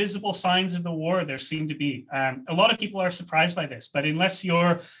little visible signs of the war there seem to be. A lot of people are surprised by this, but unless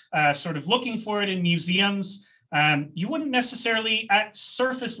you're sort of looking for it in museums, you wouldn't necessarily at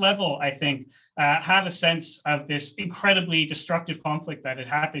surface level, I think, have a sense of this incredibly destructive conflict that had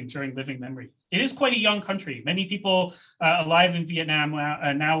happened during living memory. It is quite a young country. Many people alive in Vietnam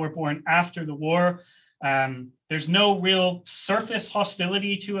now were born after the war. There's no real surface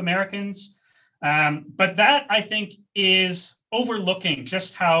hostility to Americans. But that, I think, is overlooking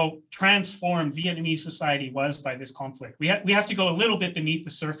just how transformed Vietnamese society was by this conflict. We have to go a little bit beneath the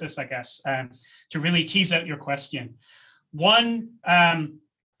surface, I guess, to really tease out your question. One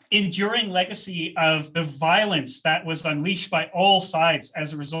enduring legacy of the violence that was unleashed by all sides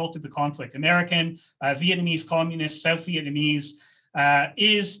as a result of the conflict, American, Vietnamese communists, South Vietnamese,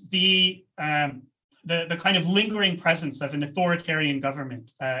 is the kind of lingering presence of an authoritarian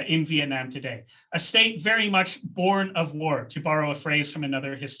government in Vietnam today, a state very much born of war, to borrow a phrase from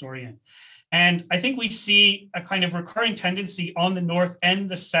another historian. And I think we see a kind of recurring tendency on the North and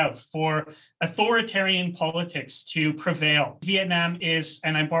the South for authoritarian politics to prevail. Vietnam is,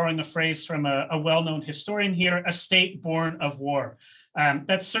 and I'm borrowing a phrase from a well-known historian here, a state born of war.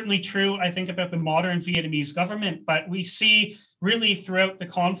 That's certainly true, I think, about the modern Vietnamese government, but we see really throughout the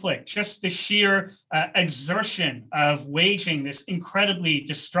conflict just the sheer exertion of waging this incredibly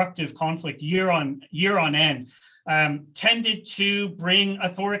destructive conflict year on end tended to bring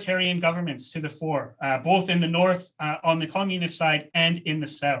authoritarian governments to the fore, both in the North on the communist side and in the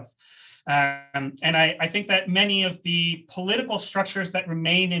South. And I think that many of the political structures that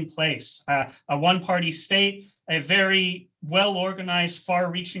remain in place, a one-party state, a very well-organized,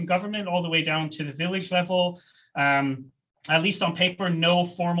 far-reaching government all the way down to the village level, at least on paper, no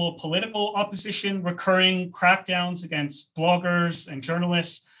formal political opposition, recurring crackdowns against bloggers and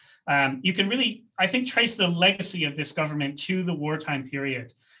journalists. You can really, I think, trace the legacy of this government to the wartime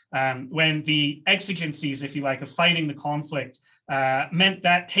period, when the exigencies, if you like, of fighting the conflict meant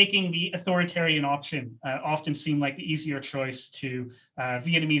that taking the authoritarian option often seemed like the easier choice to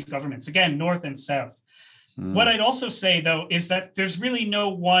Vietnamese governments, again, North and South. What I'd also say, though, is that there's really no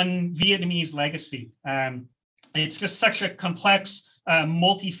one Vietnamese legacy. It's just such a complex,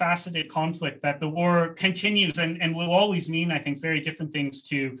 multifaceted conflict that the war continues and will always mean, I think, very different things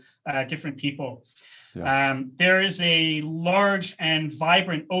to different people. Yeah. There is a large and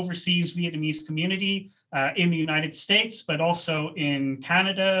vibrant overseas Vietnamese community in the United States, but also in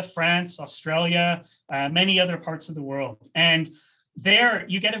Canada, France, Australia, many other parts of the world. And there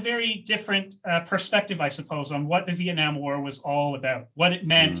you get a very different perspective, I suppose, on what the Vietnam War was all about, what it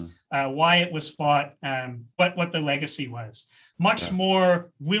meant, why it was fought, what the legacy was. Much more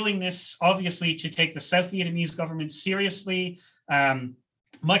willingness, obviously, to take the South Vietnamese government seriously,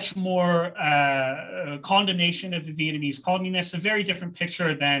 much more condemnation of the Vietnamese communists, a very different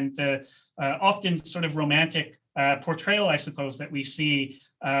picture than the often sort of romantic portrayal, I suppose, that we see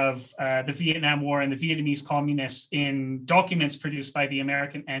of the Vietnam War and the Vietnamese communists in documents produced by the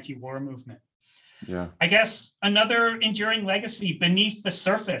American anti-war movement. Yeah, I guess another enduring legacy beneath the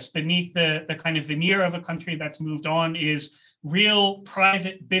surface, beneath the kind of veneer of a country that's moved on, is real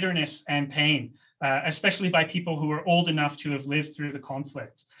private bitterness and pain, especially by people who are old enough to have lived through the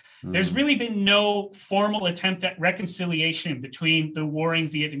conflict. There's really been no formal attempt at reconciliation between the warring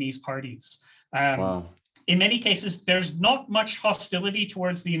Vietnamese parties. Wow. In many cases, there's not much hostility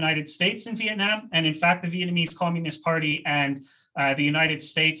towards the United States in Vietnam. And in fact, the Vietnamese Communist Party and the United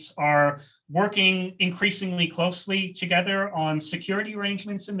States are working increasingly closely together on security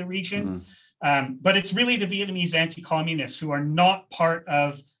arrangements in the region. But it's really the Vietnamese anti-communists who are not part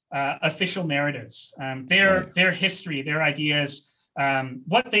of official narratives. Their history, their ideas,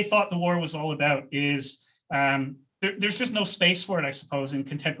 what they thought the war was all about is there's just no space for it, I suppose, in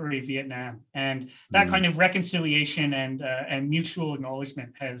contemporary Vietnam, and that kind of reconciliation and mutual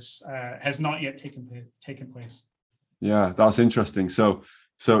acknowledgement has not yet taken place. Yeah, that's interesting. So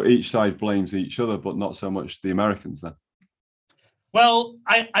each side blames each other, but not so much the Americans then. Well,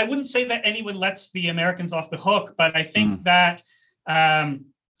 I wouldn't say that anyone lets the Americans off the hook, but I think that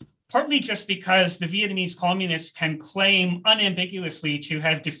partly just because the Vietnamese communists can claim unambiguously to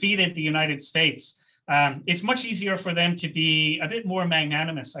have defeated the United States. It's much easier for them to be a bit more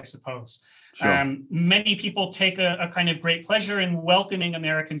magnanimous, I suppose. Sure. Many people take a kind of great pleasure in welcoming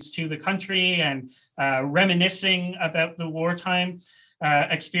Americans to the country and reminiscing about the wartime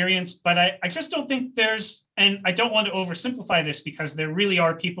experience. But I just don't think and I don't want to oversimplify this because there really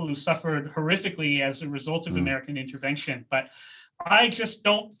are people who suffered horrifically as a result of American intervention. But I just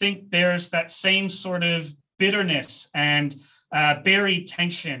don't think there's that same sort of bitterness and buried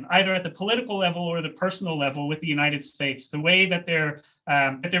tension, either at the political level or the personal level with the United States, the way that there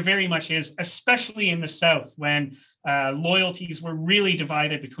very much is, especially in the South, when loyalties were really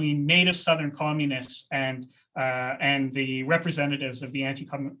divided between native Southern communists and the representatives of the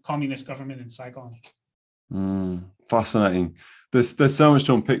anti-communist government in Saigon. Fascinating. There's so much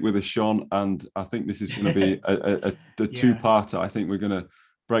to unpick with this, Sean, and I think this is going to be a two-parter. I think we're going to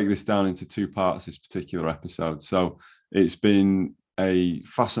break this down into two parts, this particular episode. So it's been a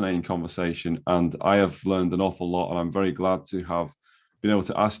fascinating conversation, and I have learned an awful lot, and I'm very glad to have been able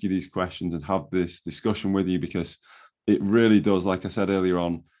to ask you these questions and have this discussion with you, because it really does, like I said earlier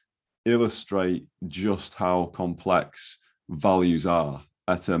on, illustrate just how complex values are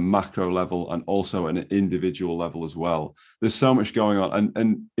at a macro level and also at an individual level as well. There's so much going on,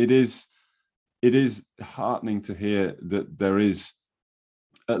 and it is heartening to hear that there is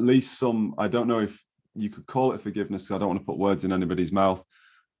at least some, I don't know if you could call it forgiveness, because I don't want to put words in anybody's mouth,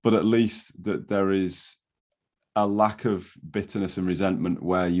 but at least that there is a lack of bitterness and resentment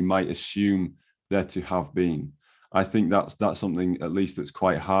where you might assume there to have been. I think that's something at least that's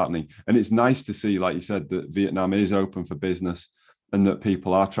quite heartening. And it's nice to see, like you said, that Vietnam is open for business and that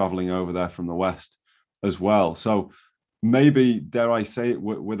people are traveling over there from the West as well. So maybe, dare I say it,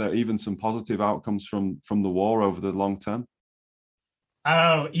 were there even some positive outcomes from the war over the long term?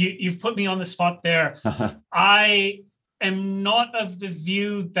 Oh, you've put me on the spot there. I am not of the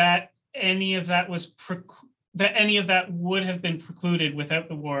view that any of that would have been precluded without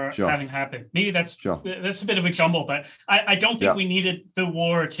the war having happened. Maybe that's a bit of a jumble, but I don't think we needed the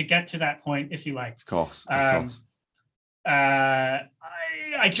war to get to that point, if you like. Of course.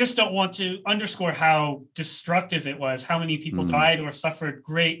 I just don't want to underscore how destructive it was, how many people died or suffered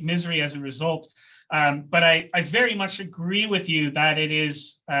great misery as a result. But I very much agree with you that it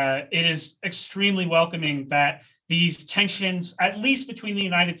is extremely welcoming that these tensions, at least between the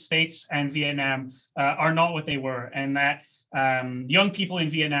United States and Vietnam, are not what they were, and that young people in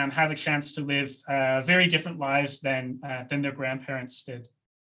Vietnam have a chance to live very different lives than their grandparents did.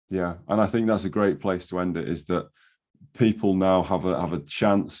 Yeah, and I think that's a great place to end it, is that people now have a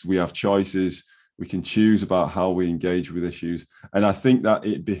chance. We have choices. We can choose about how we engage with issues. And I think that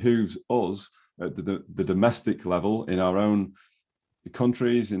it behooves us at the domestic level, in our own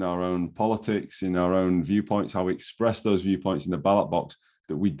countries, in our own politics, in our own viewpoints, how we express those viewpoints in the ballot box,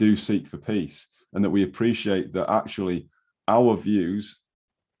 that we do seek for peace, and that we appreciate that actually our views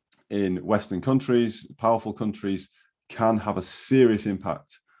in Western countries, powerful countries, can have a serious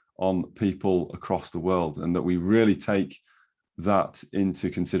impact on people across the world, and that we really take that into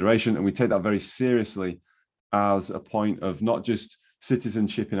consideration, and we take that very seriously as a point of not just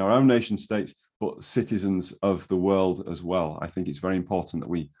citizenship in our own nation states, but citizens of the world as well. I think it's very important that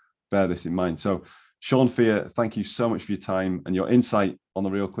we bear this in mind. So, Sean Fear, thank you so much for your time and your insight on the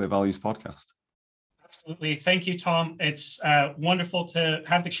Real Clear Values podcast. Absolutely. Thank you, Tom. It's wonderful to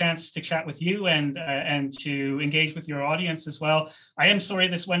have the chance to chat with you and to engage with your audience as well. I am sorry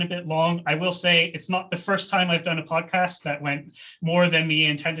this went a bit long. I will say it's not the first time I've done a podcast that went more than the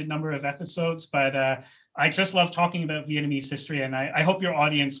intended number of episodes, but I just love talking about Vietnamese history, and I hope your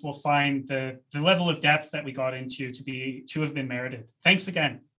audience will find the level of depth that we got into to have been merited. Thanks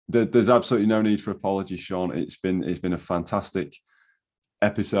again. There's absolutely no need for apology, Sean. It's been a fantastic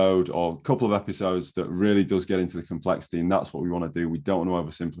episode or a couple of episodes that really does get into the complexity, and that's what we want to do. We don't want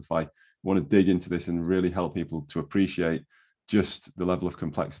to oversimplify. We want to dig into this and really help people to appreciate just the level of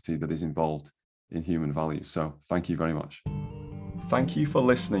complexity that is involved in human values. So thank you very much. Thank you for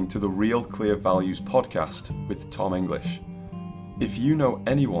listening to the Real Clear Values podcast with Tom English. If you know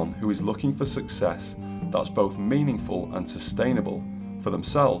anyone who is looking for success that's both meaningful and sustainable for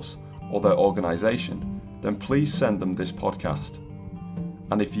themselves or their organization, then please send them this podcast.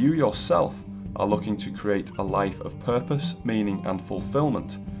 And if you yourself are looking to create a life of purpose, meaning, and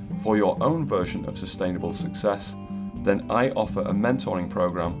fulfillment for your own version of sustainable success, then I offer a mentoring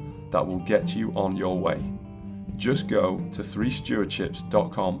program that will get you on your way. Just go to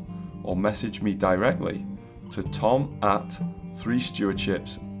 3stewardships.com or message me directly to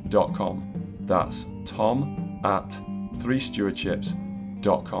tom@3stewardships.com. That's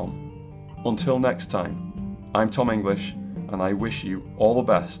tom@3stewardships.com. Until next time, I'm Tom English, and I wish you all the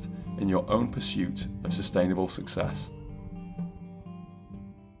best in your own pursuit of sustainable success.